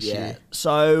restings this year.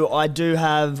 So I've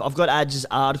got Adge's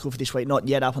article for this week, not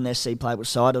yet up on their C-Play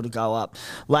site. It'll go up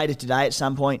later today at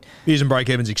some point. Beers and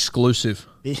Breakevens exclusive.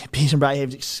 Beers and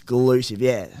Breakevens exclusive,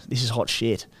 this is hot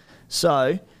shit.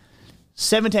 So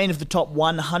 17 of the top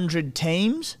 100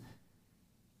 teams,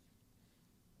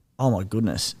 oh my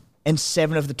goodness, and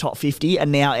 7 of the top 50 are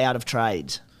now out of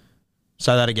trades.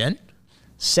 Say that again?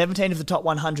 17 of the top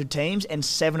 100 teams and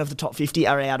 7 of the top 50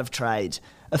 are out of trades.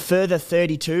 A further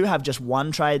 32 have just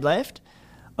 1 trade left.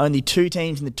 Only 2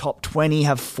 teams in the top 20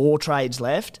 have 4 trades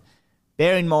left.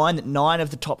 Bear in mind that 9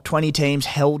 of the top 20 teams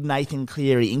held Nathan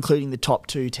Cleary, including the top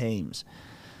 2 teams.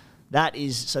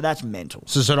 That's mental.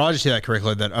 So did I just hear that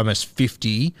correctly, that almost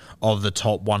 50 of the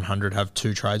top 100 have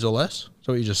 2 trades or less? Is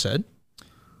that what you just said?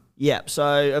 Yeah,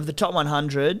 so of the top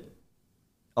 100,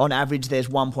 on average, there's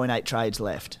 1.8 trades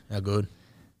left. How good?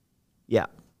 Yeah.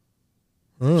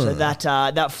 So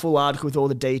that full article with all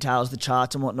the details, the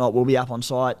charts and whatnot will be up on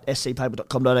site,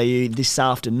 scpaper.com.au this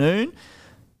afternoon.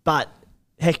 But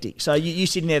hectic. So you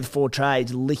sitting there with 4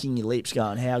 trades, licking your lips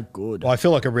going, how good. Well, I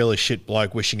feel like a really shit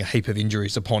bloke wishing a heap of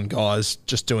injuries upon guys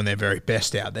just doing their very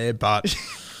best out there, but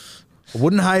I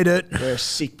wouldn't hate it. We're a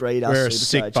sick breed, us We're a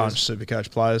sick bunch of Supercoach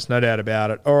players, no doubt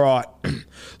about it. All right,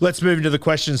 let's move into the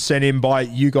questions sent in by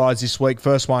you guys this week.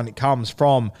 First one comes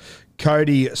from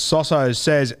Cody Sosso,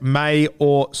 says May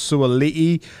or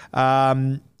Suoli'i.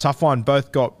 Tough one.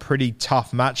 Both got pretty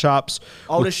tough matchups.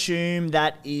 I would assume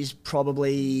that is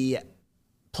probably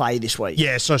play this week.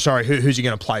 Yeah, so sorry. Who's he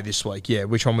going to play this week? Yeah,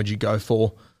 which one would you go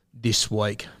for this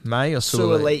week? May or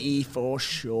Suoli'i? Suoli'i for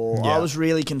sure. Yeah. I was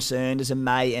really concerned as a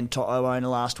May and Toto owner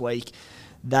last week.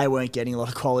 They weren't getting a lot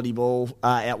of quality ball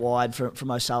out wide from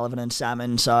O'Sullivan and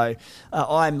Salmon. So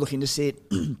I'm looking to sit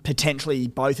potentially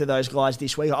both of those guys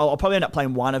this week. I'll probably end up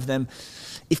playing one of them.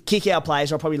 If Kikau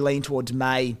plays, I'll probably lean towards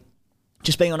May.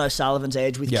 Just being on O'Sullivan's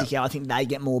edge with Kikau, I think they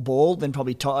get more ball than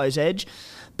probably Toto's edge.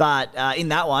 But in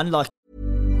that one,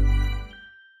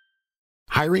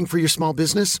 Hiring for your small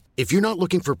business? If you're not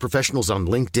looking for professionals on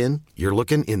LinkedIn, you're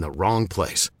looking in the wrong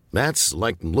place. That's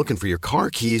like looking for your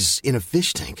car keys in a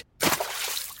fish tank.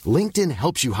 LinkedIn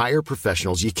helps you hire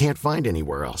professionals you can't find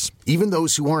anywhere else, even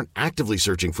those who aren't actively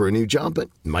searching for a new job but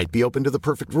might be open to the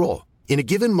perfect role. In a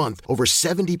given month, over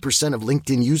 70% of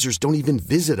LinkedIn users don't even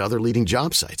visit other leading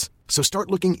job sites. So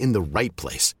start looking in the right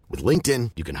place. With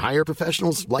LinkedIn, you can hire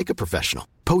professionals like a professional.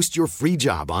 Post your free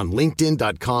job on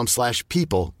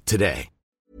linkedin.com/people today.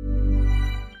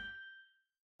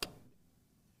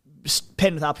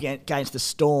 Penrith up against the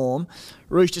Storm.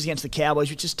 Roosters against the Cowboys,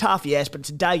 which is tough, yes, but it's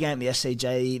a day game at the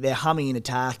SCG. They're humming in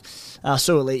attack.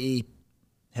 Suoliti,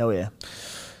 hell yeah.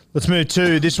 Let's move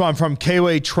to this one from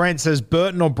Kiwi. Trent says,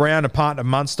 Burton or Brown to partner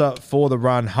Munster for the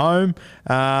run home.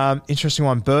 Interesting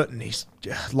one. Burton, he's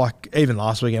like, even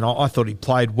last weekend, I thought he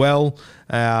played well.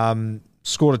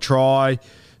 Scored a try,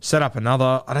 set up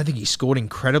another. I don't think he scored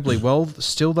incredibly well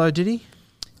still, though, did he?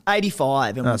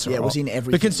 85. And That's right. was in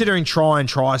everything. But considering try and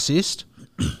try assist,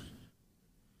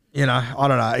 you know, I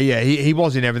don't know. Yeah, he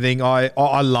was in everything. I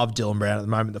love Dylan Brown at the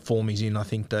moment, the form he's in. I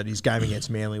think that his game against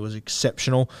Manly was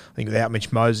exceptional. I think without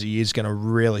Mitch Moses, he is going to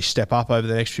really step up over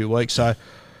the next few weeks. So,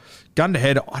 gun to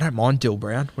head, I don't mind Dylan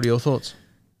Brown. What are your thoughts?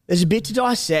 There's a bit to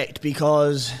dissect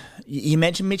because you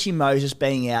mentioned Mitchy Moses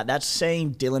being out. That's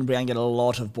seeing Dylan Brown get a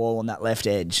lot of ball on that left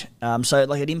edge. So,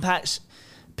 like, it impacts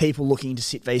people looking to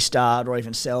sit v start or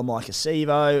even sell Micah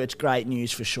Sevo. It's great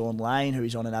news for Sean Lane, who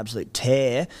is on an absolute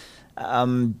tear.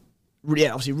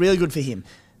 Obviously really good for him.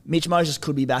 Mitch Moses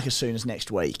could be back as soon as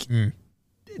next week.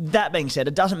 That being said,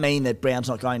 it doesn't mean that Brown's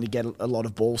not going to get a lot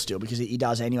of ball still, because he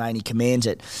does anyway and he commands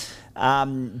it.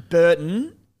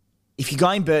 Burton, if you're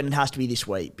going Burton, it has to be this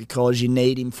week because you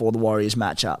need him for the Warriors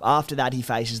matchup. After that, he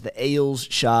faces the Eels,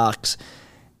 Sharks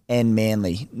and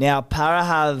Manly. Now, Para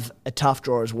have a tough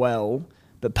draw as well,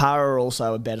 but Para are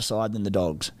also a better side than the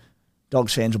Dogs.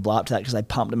 Dogs fans will blow up to that because they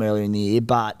pumped them earlier in the year,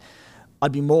 but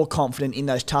I'd be more confident in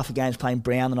those tougher games playing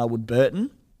Brown than I would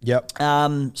Burton. Yep.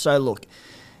 So look,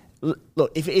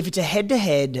 if it's a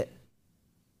head-to-head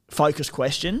focus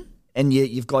question and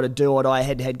you've got a do-or-die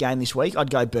head-to-head game this week, I'd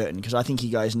go Burton because I think he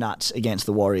goes nuts against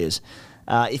the Warriors.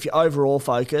 If you're overall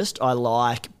focused, I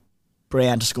like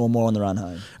Brown to score more on the run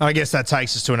home. I guess that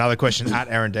takes us to another question. At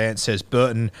Aaron Dance says,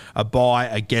 Burton, a bye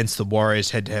against the Warriors,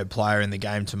 head-to-head player in the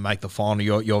game to make the final.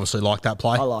 You obviously like that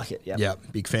play? I like it, yeah. Yeah,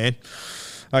 big fan.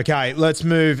 Okay, let's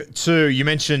move to, you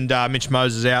mentioned Mitch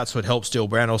Moses out, so it helps Dylan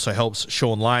Brown, also helps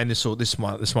Sean Lane. This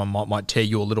one might tear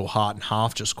you a little heart in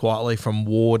half just quietly. From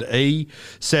Ward E.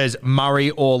 Says, Murray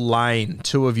or Lane,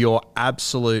 two of your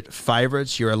absolute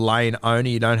favourites. You're a Lane owner.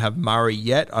 You don't have Murray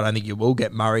yet. I don't think you will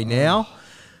get Murray now.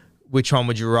 Which one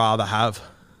would you rather have?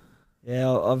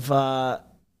 Yeah,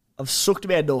 I've sucked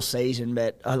about it all season,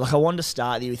 but I wanted to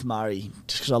start the year with Murray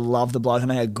just because I love the bloke. I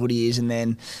know how good he is, and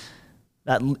then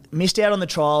that missed out on the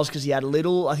trials because he had a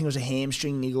little, I think it was a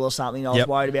hamstring niggle or something. I was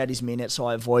worried about his minutes, so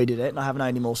I avoided it, and I haven't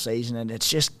owned him all season, and it's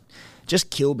just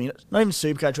killed me. Not even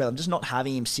Supercoach, I'm just not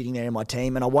having him sitting there in my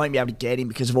team, and I won't be able to get him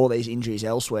because of all these injuries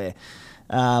elsewhere.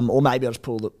 Or maybe I'll just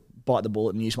bite the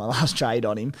bullet and use my last trade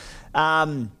on him.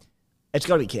 It's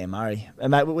got to be Cam Murray. And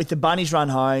mate, with the Bunnies run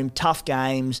home, tough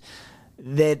games,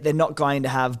 they're not going to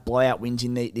have blowout wins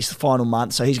in this final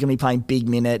month, so he's going to be playing big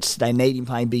minutes. They need him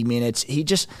playing big minutes. He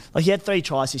had 3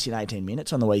 tries in 18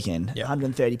 minutes on the weekend,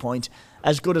 130 points.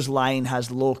 As good as Lane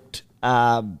has looked,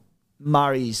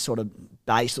 Murray's sort of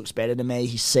base looks better to me.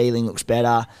 His ceiling looks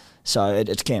better, so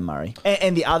it's Cam Murray.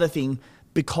 And the other thing,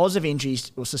 because of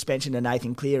injuries or suspension to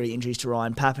Nathan Cleary, injuries to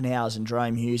Ryan Pappenhausen,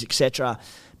 Jerome Hughes, etc.,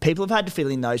 people have had to fill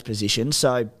in those positions,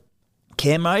 so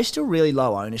Cam Murray's still really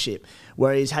low ownership.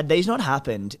 Whereas had these not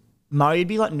happened, Murray would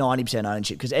be like 90%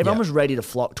 ownership because everyone was ready to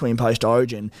flock to him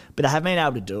post-Origin, but they haven't been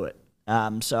able to do it.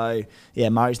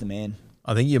 Murray's the man.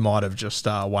 I think you might have just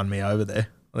won me over there.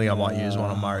 I think I might use one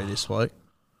on Murray this week.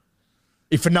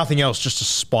 If for nothing else, just to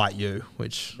spite you,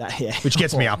 which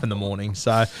gets me up in the morning.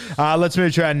 So let's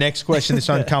move to our next question. This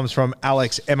one comes from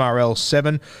Alex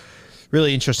MRL7.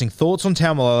 Really interesting thoughts on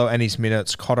Taumalolo and his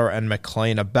minutes. Cotter and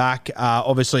McLean are back.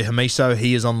 Obviously, Hamiso,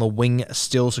 he is on the wing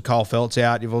still, so Kyle Felt's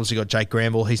out. You've obviously got Jake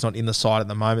Granville. He's not in the side at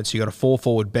the moment, so you've got a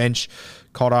 4-forward bench.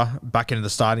 Cotter back into the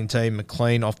starting team.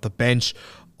 McLean off the bench.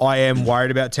 I am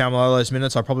worried about Taumalolo's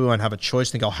minutes. I probably won't have a choice.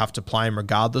 I think I'll have to play him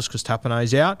regardless because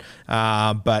Tapanay's out.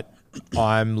 But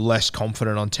I'm less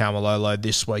confident on Taumalolo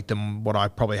this week than what I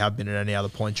probably have been at any other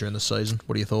point during the season.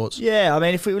 What are your thoughts? Yeah, I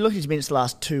mean, if we look at his minutes the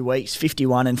last 2 weeks,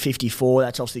 51 and 54,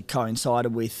 that's obviously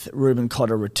coincided with Ruben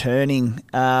Cotter returning.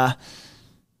 I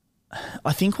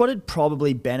think what would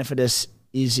probably benefit us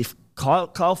is if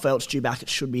Kyle Felt's due back, it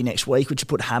should be next week, which would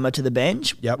put Hammer to the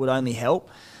bench, would only help.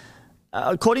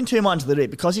 According to mine's a little bit,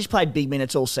 because he's played big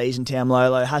minutes all season,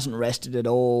 Taumalolo hasn't rested at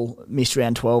all, missed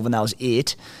round 12, and that was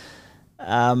it.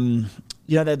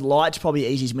 They'd like to probably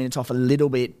ease his minutes off a little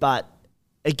bit, but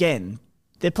again,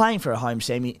 they're playing for a home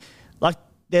semi. Like,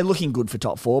 they're looking good for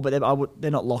top 4, but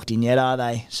they're not locked in yet, are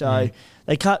they? So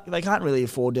they can't really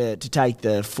afford to take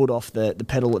the foot off the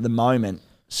pedal at the moment.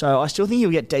 So I still think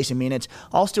he'll get decent minutes.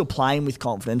 I'll still play him with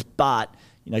confidence, but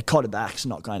Cotter back's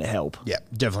not going to help. Yeah,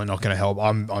 definitely not going to help.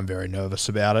 I'm very nervous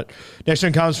about it. Next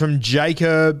one comes from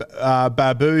Jacob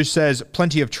Babu, says,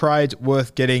 plenty of trades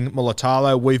worth getting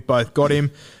Mulatalo. We've both got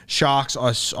him. Sharks,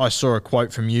 I saw a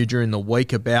quote from you during the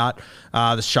week about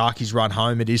the Sharkies run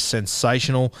home. It is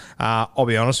sensational. I'll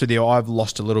be honest with you, I've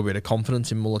lost a little bit of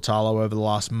confidence in Mulatalo over the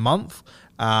last month,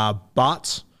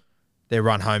 but their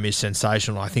run home is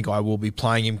sensational. I think I will be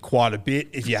playing him quite a bit.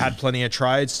 If you had plenty of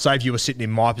trades, say if you were sitting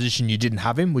in my position, you didn't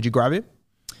have him, would you grab him?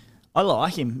 I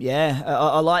like him, yeah.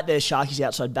 I like their Sharkies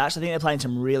outside backs. I think they're playing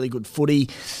some really good footy.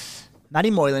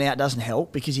 Matty Moylan out doesn't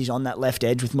help because he's on that left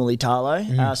edge with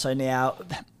Mulatalo. So now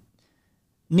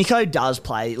Nico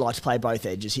like to play both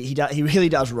edges. He really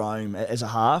does roam as a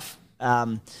half.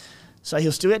 So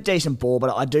he'll still get decent ball,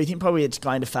 but I do think probably it's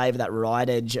going to favour that right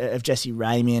edge of Jesse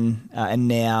Ramian, and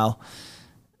now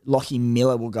Lockie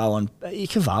Miller will go on.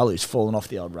 Ikavalu's fallen off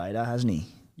the old radar, hasn't he?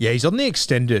 Yeah, he's on the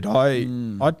extended.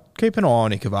 I'd keep an eye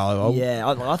on Ikavalu. Yeah,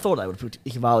 I thought they would put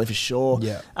Ikavalu for sure.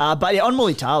 Yeah. But yeah, on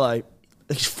Mulatalo,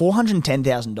 it's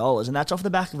 $410,000, and that's off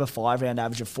the back of a 5-round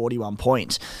average of 41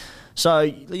 points. So,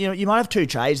 you might have 2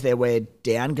 trades there where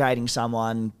downgrading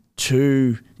someone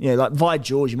to, like via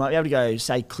George, you might be able to go,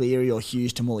 say, Cleary or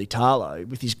Hughes to Mulatalo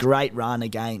with his great run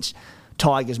against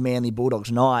Tigers, Manly,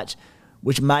 Bulldogs, Knights,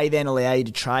 which may then allow you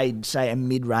to trade, say, a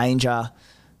mid-ranger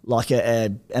like a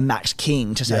Max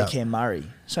King to, say, Cam Murray.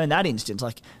 So in that instance,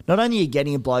 like, not only are you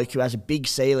getting a bloke who has a big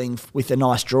ceiling with a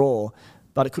nice draw,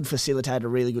 but it could facilitate a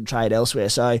really good trade elsewhere.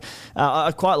 So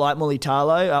I quite like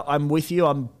Mulatalo. I'm with you.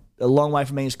 I'm a long way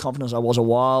from being as confident as I was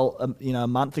a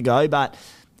month ago, but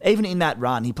even in that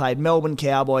run, he played Melbourne,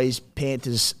 Cowboys,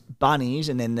 Panthers, Bunnies,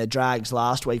 and then the Drags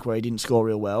last week where he didn't score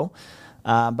real well.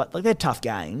 But they're tough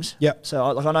games. Yep.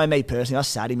 So I know me personally, I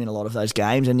sat him in a lot of those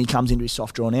games, and he comes into his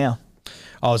soft draw now.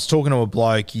 I was talking to a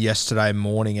bloke yesterday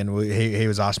morning, and he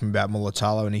was asking me about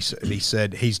Mulatalo, and he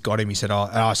said he's got him. He said,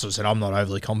 and I sort of said, I'm not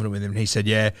overly confident with him. And he said,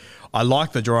 yeah, I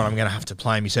like the draw, and I'm going to have to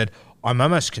play him. He said, I'm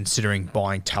almost considering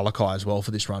buying Talakai as well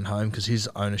for this run home because his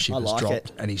ownership has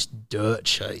dropped and he's dirt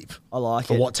cheap. I like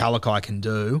for what Talakai can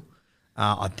do.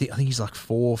 I think he's like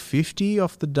 $450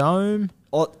 off the dome.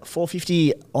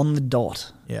 $450 on the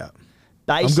dot. Yeah.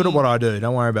 I'm good at what I do.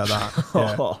 Don't worry about that.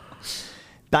 Yeah.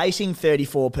 Basing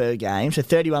 34 per game. So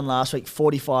 31 last week,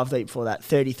 45 the week before that,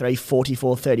 33,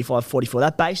 44, 35, 44.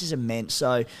 That base is immense.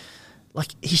 So,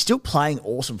 he's still playing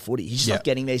awesome footy. He's just not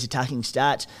getting these attacking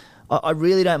stats. I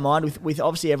really don't mind with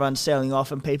obviously everyone selling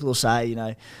off, and people will say,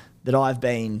 that I've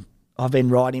been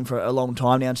writing for a long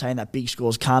time now and saying that big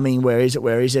score's coming. Where is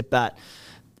it? But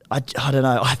I don't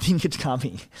know. I think it's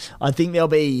coming. I think there'll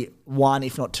be 1,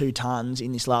 if not 2 tons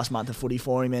in this last month of footy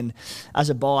for him. And as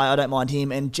a buy, I don't mind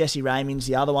him. And Jesse Ramian's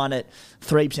the other one at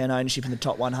 3% ownership in the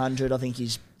top 100. I think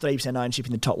he's 3% ownership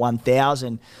in the top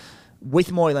 1,000.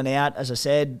 With Moylan out, as I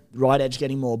said, right edge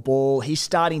getting more ball. He's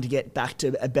starting to get back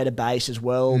to a better base as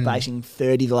well, basing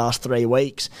 30 the last 3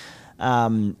 weeks. I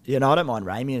don't mind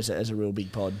Ramian as a real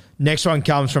big pod. Next one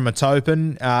comes from a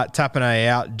Topin. Tapane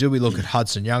out. Do we look at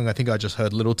Hudson Young? I think I just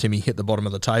heard Little Timmy hit the bottom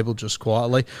of the table just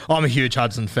quietly. I'm a huge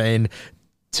Hudson fan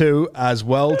too as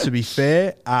well, to be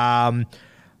fair. I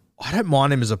don't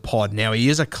mind him as a pod. Now, he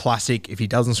is a classic. If he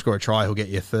doesn't score a try, he'll get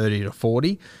you 30 to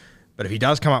 40. But if he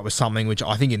does come up with something, which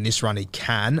I think in this run he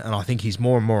can, and I think he's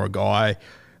more and more a guy,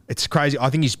 it's crazy. I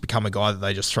think he's become a guy that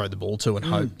they just throw the ball to and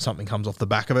hope something comes off the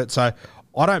back of it. So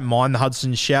I don't mind the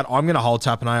Hudson shout. I'm going to hold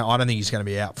Tapane. I don't think he's going to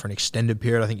be out for an extended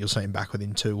period. I think you'll see him back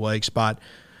within 2 weeks. But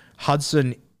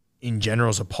Hudson, in general,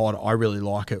 as a pod, I really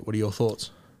like it. What are your thoughts?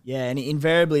 Yeah, and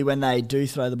invariably when they do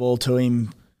throw the ball to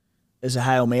him as a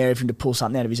Hail Mary for him to pull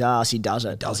something out of his ass, he does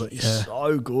it. He's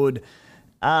so good.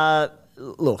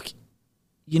 Look,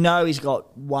 he's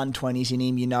got 120s in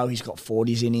him. He's got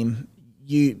 40s in him.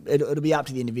 It'll be up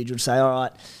to the individual to say, all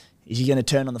right, is he going to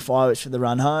turn on the fireworks for the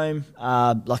run home?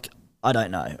 I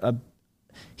don't know.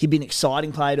 He'd be an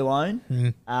exciting player to own.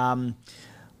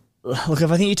 Look,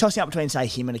 if I think you're tossing up between, say,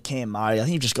 him and a Cam Murray, I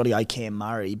think you've just got to go Cam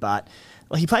Murray. But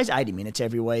he plays 80 minutes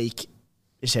every week.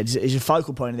 As I said, he's a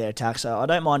focal point of their attack, so I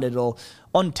don't mind it at all.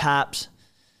 On taps,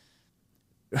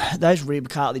 those rib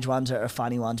cartilage ones are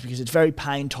funny ones because it's very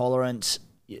pain tolerant.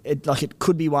 It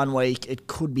could be 1 week, it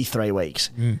could be 3 weeks.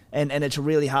 And it's a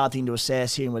really hard thing to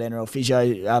assess, hearing what NRL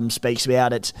Physio speaks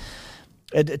about.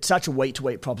 It's such a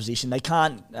week-to-week proposition. They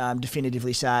can't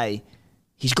definitively say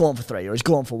he's gone for 3 or he's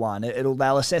gone for 1.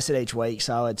 They'll assess it each week.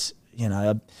 So it's,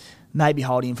 maybe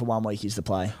holding him for 1 week is the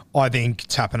play. I think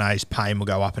Tapanay's pain will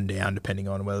go up and down depending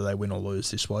on whether they win or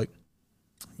lose this week.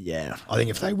 Yeah. I think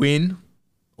if they win,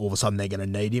 all of a sudden they're going to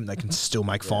need him. They can still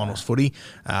make finals footy.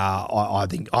 I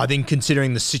think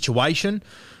considering the situation,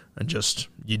 and just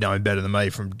you know him better than me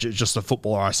from just the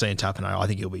footballer I see in Tapanay, I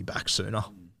think he'll be back sooner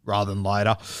rather than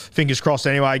later. Fingers crossed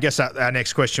anyway. I guess our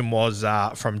next question was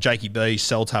from Jakey B,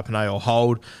 sell Tapanay or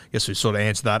hold. I guess we sort of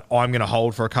answered that. I'm going to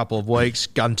hold for a couple of weeks.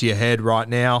 Gun to your head right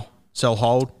now. Sell,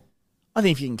 hold. I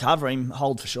think if you can cover him,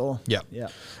 hold for sure. Yeah.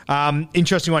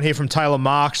 Interesting one here from Taylor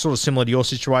Marks, sort of similar to your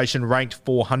situation. Ranked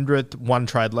 400th, one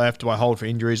trade left. Do I hold for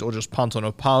injuries or just punt on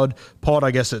a pod?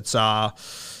 I guess it's how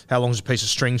long's a piece of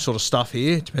string sort of stuff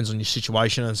here. It depends on your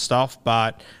situation and stuff.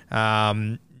 But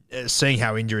seeing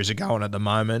how injuries are going at the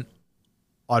moment,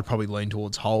 I'd probably lean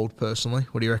towards hold personally.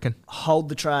 What do you reckon? Hold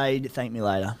the trade. Thank me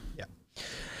later. Yeah.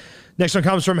 Next one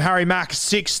comes from Harry Mack,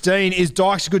 16. Is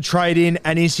Dykes a good trade-in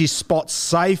and is his spot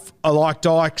safe? I like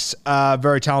Dykes,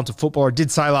 very talented footballer. I did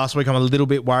say last week I'm a little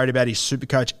bit worried about his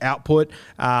Supercoach output.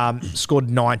 Scored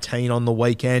 19 on the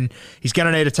weekend. He's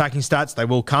going to need attacking stats. They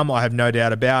will come, I have no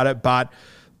doubt about it. But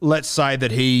let's say that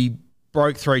he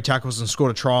broke 3 tackles and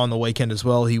scored a try on the weekend as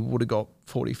well. He would have got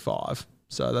 45.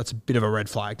 So that's a bit of a red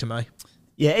flag to me.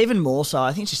 Yeah, even more so.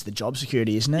 I think it's just the job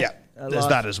security, isn't it? Yeah, there's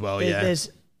that as well, yeah.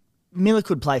 Miller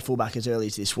could play fullback as early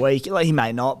as this week. Like, he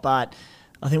may not, but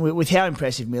I think with how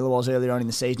impressive Miller was earlier on in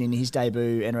the season in his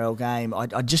debut NRL game,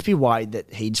 I'd just be worried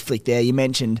that he'd flick there. You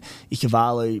mentioned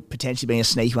Ikavalu potentially being a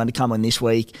sneaky one to come on this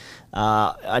week.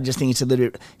 I just think it's a little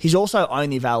bit... He's also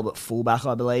only available at fullback,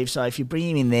 I believe. So if you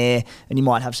bring him in there and you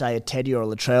might have, say, a Teddy or a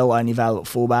Latrell only available at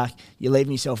fullback, you're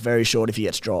leaving yourself very short if he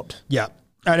gets dropped. Yeah.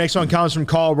 Our next one comes from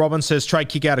Kyle Robbins, says trade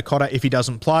kick out of Cotter if he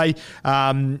doesn't play.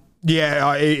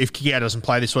 If Kick out doesn't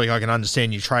play this week, I can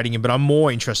understand you trading him, but I'm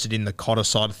more interested in the Cotter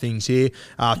side of things here.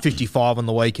 55 on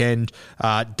the weekend.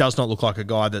 Does not look like a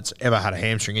guy that's ever had a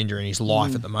hamstring injury in his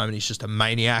life at the moment. He's just a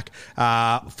maniac.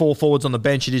 4 forwards on the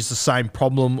bench. It is the same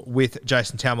problem with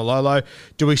Jason Taumalolo.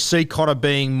 Do we see Cotter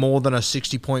being more than a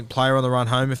 60-point player on the run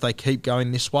home if they keep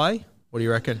going this way? What do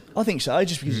you reckon? I think so,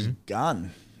 just because he's a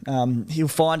gun. He'll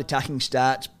find attacking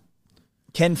stats,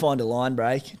 can find a line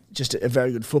break, just a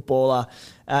very good footballer.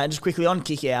 And just quickly on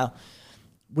kick-out,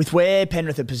 with where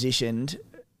Penrith are positioned,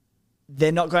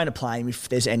 they're not going to play him if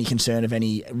there's any concern of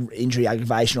any injury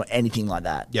aggravation or anything like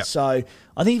that. Yep. So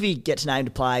I think if he gets named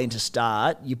to play and to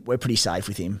start, we're pretty safe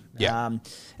with him. Yeah.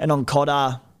 And on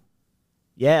Cotter,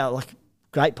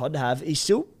 great pod to have. He's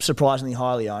still surprisingly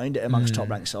highly owned amongst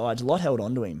top-ranked sides. A lot held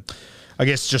on to him. I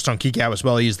guess just on kick-out as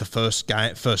well, he is the first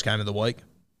game of the week.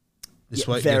 This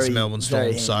week against the Melbourne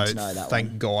Storm. So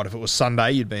thank God. If it was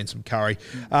Sunday, you'd be in some curry.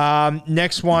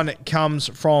 Next one comes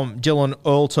from Dylan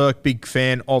Earlturk, big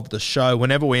fan of the show.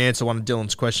 Whenever we answer one of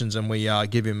Dylan's questions and we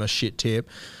give him a shit tip,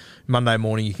 Monday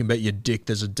morning you can bet your dick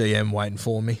there's a DM waiting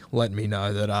for me, letting me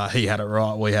know that he had it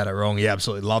right, we had it wrong. He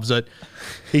absolutely loves it.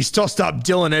 He's tossed up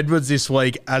Dylan Edwards this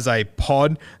week as a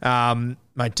pod.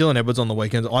 Mate, Dylan Edwards on the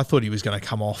weekends, I thought he was going to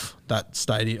come off that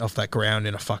stadium, off that ground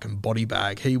in a fucking body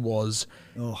bag. He was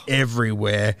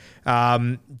everywhere.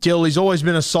 Dill, he's always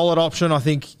been a solid option. I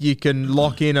think you can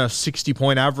lock in a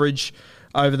 60-point average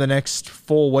over the next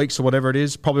 4 weeks or whatever it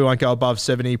is. Probably won't go above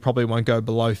 70, probably won't go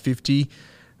below 50.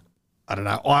 I don't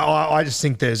know. I just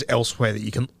think there's elsewhere that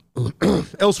you can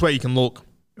look.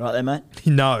 Right there, mate?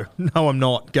 No, I'm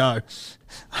not. Go.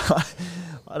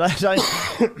 I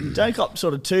don't cop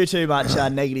sort of too much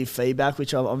negative feedback,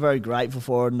 which I'm very grateful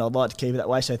for, and I'd like to keep it that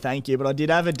way, so thank you. But I did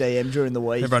have a DM during the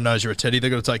week. Everyone knows you're a teddy.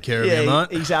 They've got to take care of you, mate.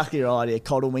 Exactly right. Yeah,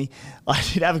 coddle me. I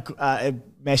did have a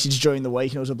message during the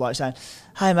week, and it was a bloke saying,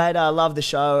 "Hey, mate, I love the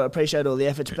show. I appreciate all the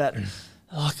efforts, but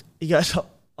he goes,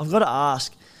 I've got to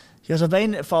ask." He goes, I've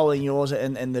been following yours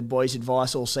and the boys'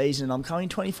 advice all season, and I'm coming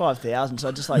 25,000.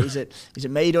 So just like, is it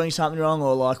me doing something wrong,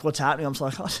 or like what's happening? I'm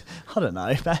just like, I don't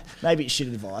know. Maybe it's shit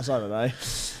advice. I don't know.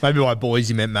 Maybe by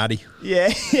boys you meant Maddie. Yeah,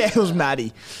 it was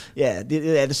Maddie. Yeah,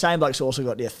 the same bloke's also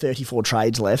got 34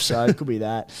 trades left, so it could be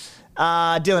that.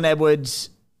 Dylan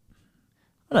Edwards,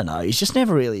 I don't know. He's just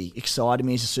never really excited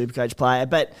me as a Supercoach player,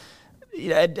 but.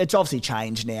 It's obviously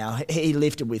changed now. He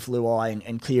lifted with Luai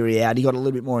and Cleary out. He got a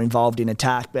little bit more involved in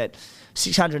attack, but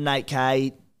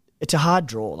 608K, it's a hard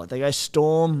draw. Like they go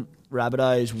Storm,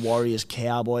 Rabbitohs, Warriors,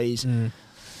 Cowboys.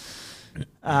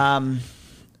 I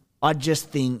just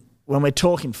think when we're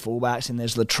talking fullbacks and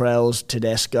there's Latrells,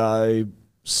 Tedesco,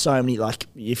 so many, like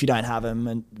if you don't have him,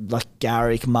 and like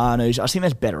Garrick, Manu, I think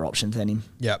there's better options than him.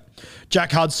 Yep.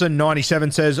 Jack Hudson,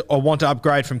 97, says, I want to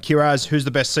upgrade from Kiraz. Who's the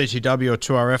best CTW or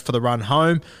 2RF for the run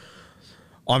home?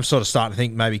 I'm sort of starting to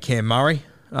think maybe Cam Murray.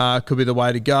 could be the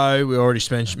way to go. We already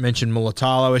mentioned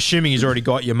Mulatalo. Assuming he's already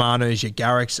got your Manus, your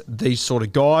Garricks, these sort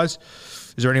of guys.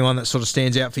 Is there anyone that sort of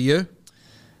stands out for you?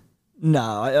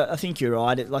 No, I think you're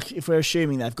right. If we're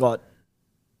assuming they've got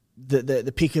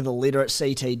the pick of the litter at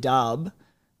CT Dub,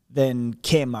 then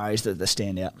Cam Murray's the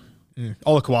standout.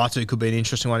 Olakau'atu could be an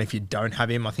interesting one if you don't have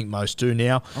him. I think most do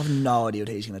now. I have no idea what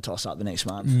he's going to toss up the next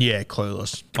month. Yeah,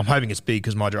 clueless. I'm hoping it's big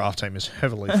because my draft team is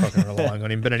heavily fucking relying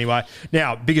on him. But anyway,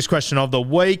 now, biggest question of the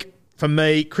week for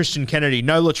me, Christian Kennedy.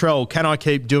 No Latrell. Can I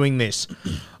keep doing this?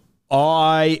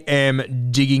 I am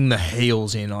digging the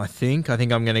heels in, I think. I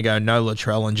think I'm going to go no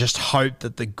Latrell and just hope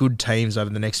that the good teams over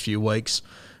the next few weeks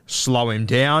slow him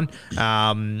down.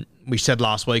 We said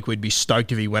last week we'd be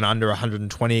stoked if he went under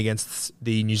 120 against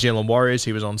the New Zealand Warriors.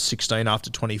 He was on 16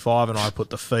 after 25, and I put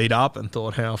the feed up and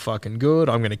thought, how fucking good.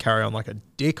 I'm going to carry on like a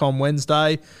dick on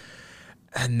Wednesday.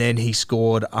 And then he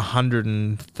scored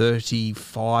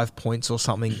 135 points or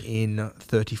something in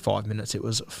 35 minutes. It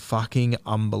was fucking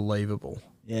unbelievable.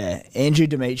 Yeah, Andrew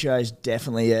Demetrio is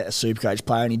definitely a Supercoach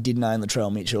player, and he didn't own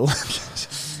Latrell Mitchell.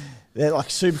 They're like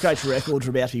Supercoach records are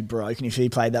about to be broken if he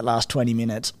played that last 20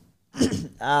 minutes.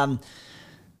 My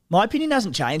opinion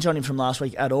hasn't changed on him from last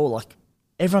week at all. Like,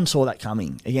 everyone saw that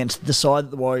coming against the side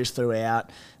that the Warriors threw out.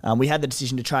 We had the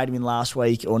decision to trade him in last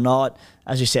week or not.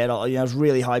 As you said, I was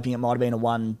really hoping it might have been a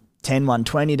 110,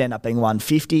 120. It ended up being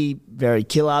 150. Very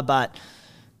killer, but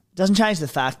it doesn't change the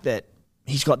fact that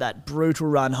he's got that brutal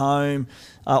run home.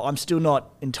 I'm still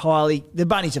not entirely... The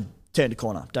Bunnies have turned a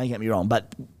corner, don't get me wrong,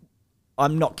 but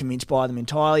I'm not convinced by them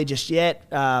entirely just yet.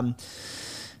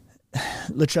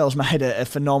 Latrell's made a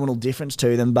phenomenal difference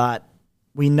to them, but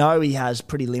we know he has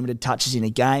pretty limited touches in a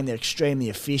game. They're extremely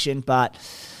efficient, but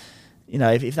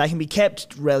if they can be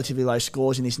kept relatively low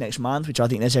scores in this next month, which I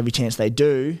think there's every chance they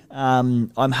do,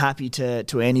 I'm happy to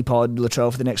antipod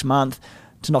Latrell for the next month.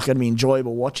 It's not going to be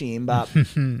enjoyable watching him, but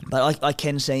I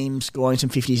can see him scoring some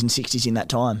 50s and 60s in that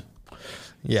time.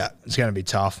 Yeah, it's going to be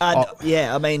tough.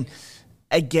 Yeah, I mean,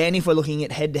 again, if we're looking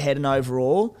at head-to-head and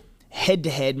overall,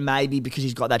 head-to-head, maybe because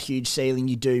he's got that huge ceiling,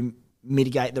 you do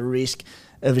mitigate the risk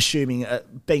of assuming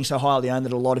being so highly owned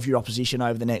that a lot of your opposition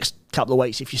over the next couple of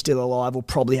weeks, if you're still alive, will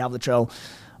probably have Latrell.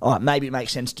 All right, maybe it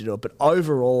makes sense to do it. But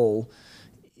overall,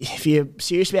 if you're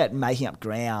serious about making up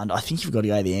ground, I think you've got to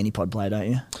go the antipod play, don't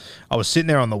you? I was sitting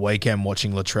there on the weekend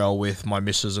watching Latrell with my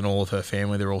missus and all of her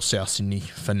family. They're all South Sydney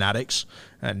fanatics.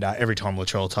 And every time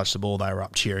Latrell touched the ball, they were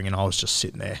up cheering, and I was just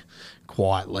sitting there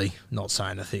quietly, not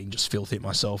saying a thing, just filthy it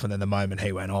myself. And then the moment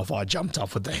he went off, I jumped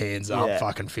up with the hands up,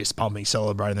 fucking fist pumping,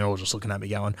 celebrating. They're all just looking at me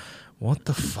going, what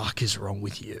the fuck is wrong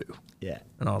with you? Yeah.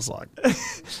 And I was like,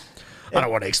 I don't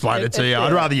want to explain it to you.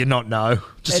 I'd rather you not know.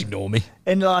 Just ignore me.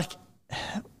 And the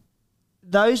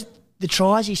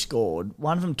tries he scored,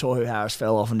 one of them, Tohu Harris,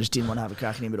 fell off and just didn't want to have a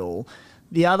crack at him at all.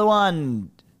 The other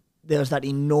one, there was that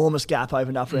enormous gap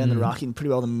opened up around the ruck in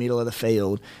pretty well the middle of the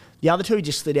field. The other two, he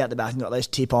just slid out the back and got those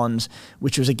tip-ons,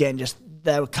 which was, again, just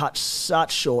they were cut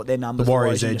such short, their numbers. The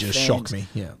Warriors' edges shocked me,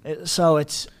 yeah. So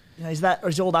is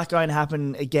all that going to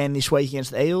happen again this week against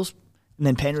the Eels? And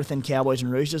then Penrith and Cowboys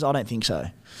and Roosters? I don't think so.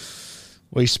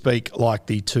 We speak like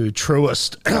the two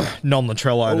truest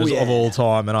non-Latrell owners of all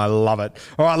time, and I love it.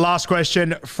 All right, last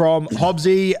question from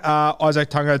Hobbsy. Isaac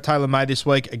Tungo tailor-made this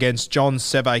week against John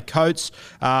Seve Coates.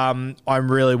 I'm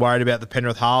really worried about the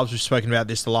Penrith halves. We've spoken about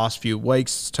this the last few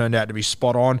weeks. It's turned out to be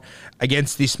spot on.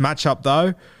 Against this matchup,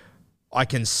 though, I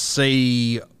can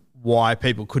see why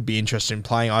people could be interested in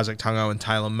playing Isaac Tungo and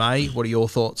Taylor May. What are your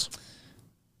thoughts?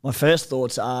 My first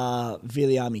thoughts are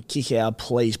Viliami Kikau,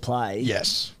 please play.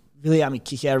 Yes. Viliami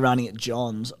Kikau running at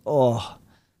Johns. Oh,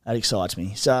 that excites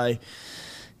me. So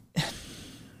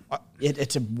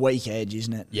it's a weak edge,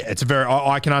 isn't it? Yeah, it's a very...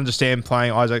 I can understand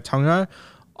playing Isaac Tungo.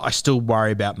 I still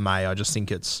worry about May. I just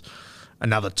think it's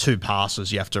another two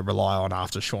passes you have to rely on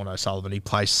after Sean O'Sullivan. He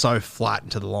plays so flat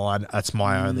into the line. That's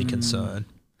my only concern.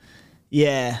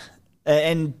 Yeah.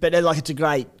 But it's a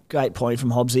great point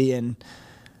from Hobbsy, and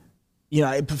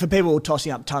for people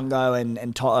tossing up Tungo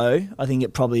and To'o, I think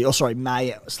it probably... May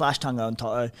 / Tungo and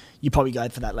To'o, you probably go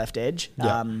for that left edge.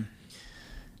 Yeah.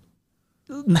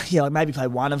 Maybe play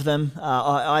one of them.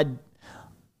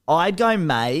 I'd go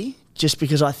May, just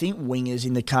because I think wingers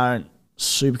in the current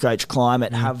Supercoach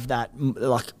climate have that,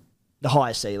 the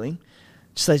higher ceiling.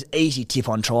 Just those easy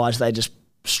tip-on tries, they just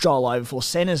stroll over for.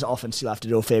 Centres often still have to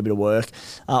do a fair bit of work.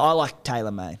 I like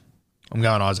Taylor May. I'm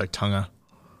going Isaac Tungo.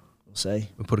 We'll see.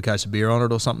 We'll put a case of beer on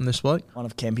it or something this week. One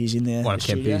of Kempy's in there. One of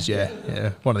Kempy's, yeah.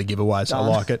 One of the giveaways. Done. I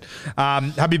like it.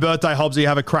 Happy birthday, Hobbsy.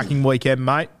 Have a cracking weekend,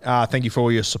 mate. Thank you for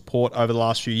all your support over the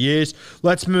last few years.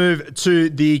 Let's move to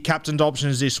the captain's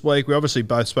options this week. We obviously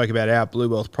both spoke about our Blue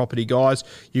Wealth property guys.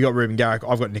 You got Ruben Garrick.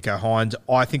 I've got Nicho Hynes.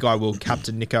 I think I will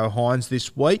captain Nicho Hynes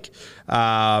this week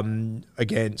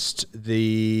against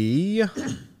the...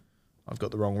 I've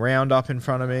got the wrong round up in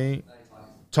front of me.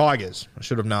 Tigers. I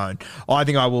should have known. I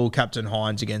think I will captain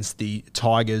Hynes against the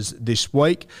Tigers this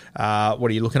week. What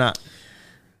are you looking at?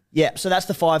 Yeah, so that's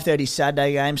the 5:30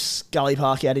 Saturday game, Scully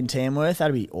Park out in Tamworth.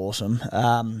 That'd be awesome.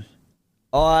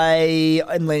 I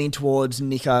am leaning towards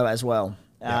Nicho as well.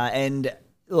 And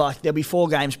there'll be 4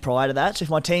 games prior to that. So if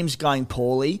my team's going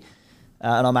poorly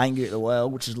and I'm angry at the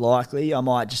world, which is likely, I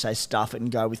might just say stuff it and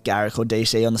go with Garrick or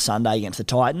DC on the Sunday against the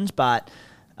Titans. But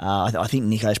I think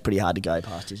Nicho's pretty hard to go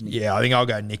past, isn't he? Yeah, I think I'll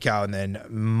go Nicho and then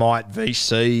might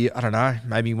VC. I don't know,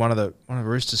 maybe one of the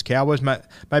Roosters Cowboys,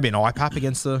 maybe an IPAP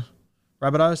against the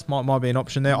Rabbitohs might be an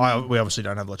option there. We obviously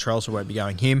don't have Latrell, so we won't be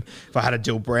going him. If I had a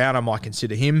Dill Brown, I might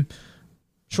consider him.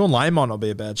 Sean Lane might not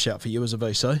be a bad shout for you as a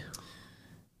VC.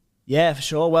 Yeah, for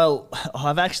sure. Well,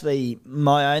 I've actually,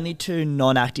 my only 2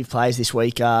 non-active plays this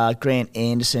week are Grant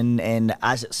Anderson and,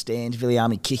 as it stands,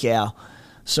 Viliami Kikau.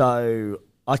 So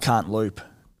I can't loop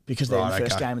because they're in the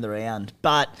first game of the round.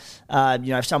 But,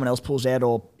 if someone else pulls out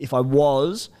or if I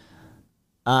was,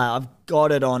 I've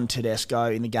got it on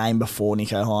Tedesco in the game before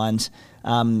Nicho Hynes.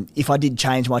 If I did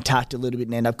change my tact a little bit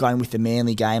and end up going with the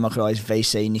Manly game, I could always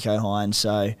VC Nicho Hynes.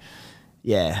 So,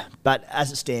 yeah. But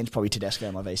as it stands, probably Tedesco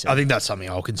in my VC. I think that's something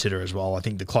I'll consider as well. I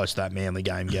think the closer that Manly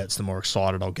game gets, the more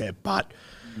excited I'll get. But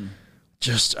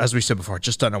just, as we said before, I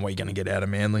just don't know what you're going to get out of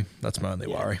Manly. That's my only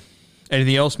worry.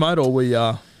 Anything else, mate, or we...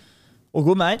 All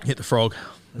good, mate. Hit the frog.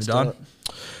 We're done.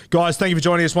 Guys, thank you for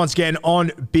joining us once again on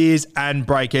Beers and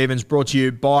Break-Evens, brought to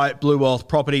you by Blue Wealth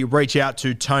Property. Reach out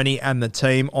to Tony and the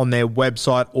team on their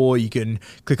website, or you can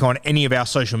click on any of our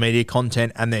social media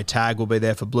content and their tag will be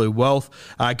there for Blue Wealth.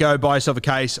 Go buy yourself a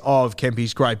case of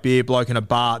Kempy's Great Beer, Bloke in a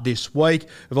Bar this week.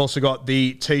 We've also got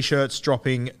the T-shirts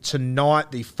dropping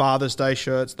tonight, the Father's Day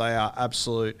shirts. They are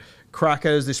absolute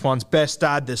crackers. This one's Best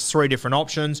Dad. There's 3 different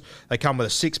options. They come with a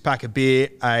 6-pack of beer,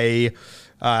 a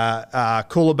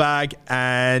cooler bag,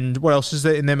 and what else is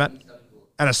there in there, Matt?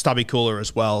 And a stubby cooler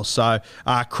as well. So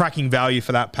cracking value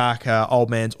for that pack. Old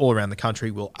mans all around the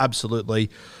country will absolutely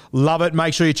love it.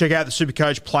 Make sure you check out the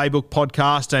Supercoach Playbook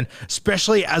podcast, and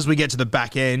especially as we get to the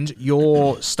back end,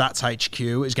 your Stats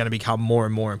HQ is going to become more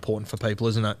and more important for people,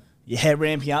 isn't it? Yeah,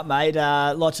 ramping up, mate.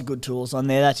 Lots of good tools on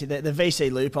there. That's it. The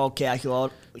VC loophole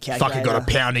calculator. Fucking got a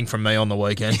pounding from me on the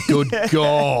weekend. Good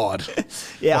God.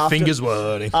 My fingers were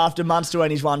hurting. After months doing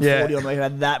his 140 on the weekend, I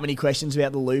had that many questions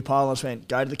about the loophole. I just went,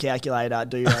 go to the calculator,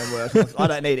 do your own work. I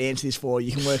don't need to answer this for you.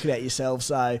 You can work it out yourself.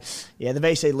 So, yeah, the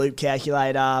VC loop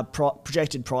calculator,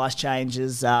 projected price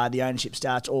changes, the ownership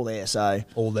stats, all there. So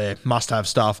all there. Must-have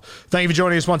stuff. Thank you for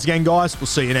joining us once again, guys. We'll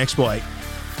see you next week.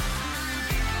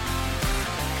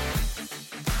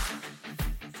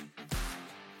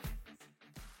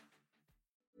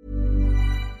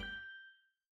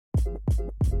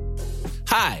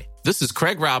 Hi, this is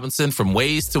Craig Robinson from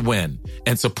Ways to Win,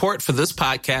 and support for this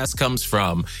podcast comes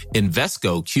from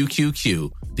Invesco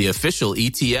QQQ, the official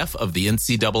ETF of the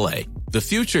NCAA. The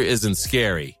future isn't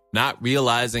scary. Not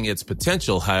realizing its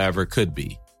potential, however, could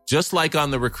be. Just like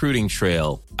on the recruiting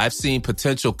trail, I've seen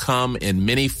potential come in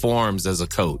many forms as a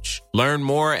coach. Learn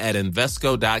more at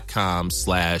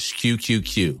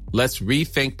Invesco.com/QQQ. Let's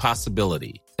rethink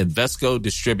possibility. Invesco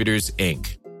Distributors,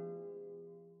 Inc.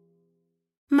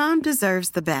 Mom deserves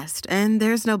the best, and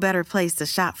there's no better place to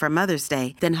shop for Mother's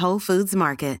Day than Whole Foods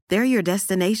Market. They're your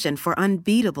destination for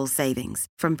unbeatable savings,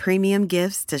 from premium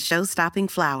gifts to show-stopping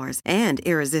flowers and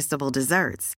irresistible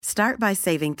desserts. Start by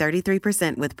saving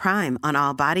 33% with Prime on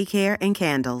all body care and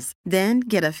candles. Then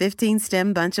get a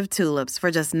 15-stem bunch of tulips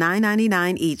for just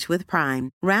 $9.99 each with Prime.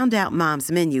 Round out Mom's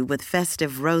menu with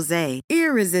festive rosé,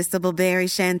 irresistible berry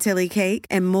chantilly cake,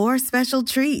 and more special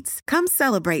treats. Come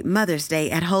celebrate Mother's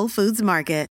Day at Whole Foods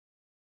Market.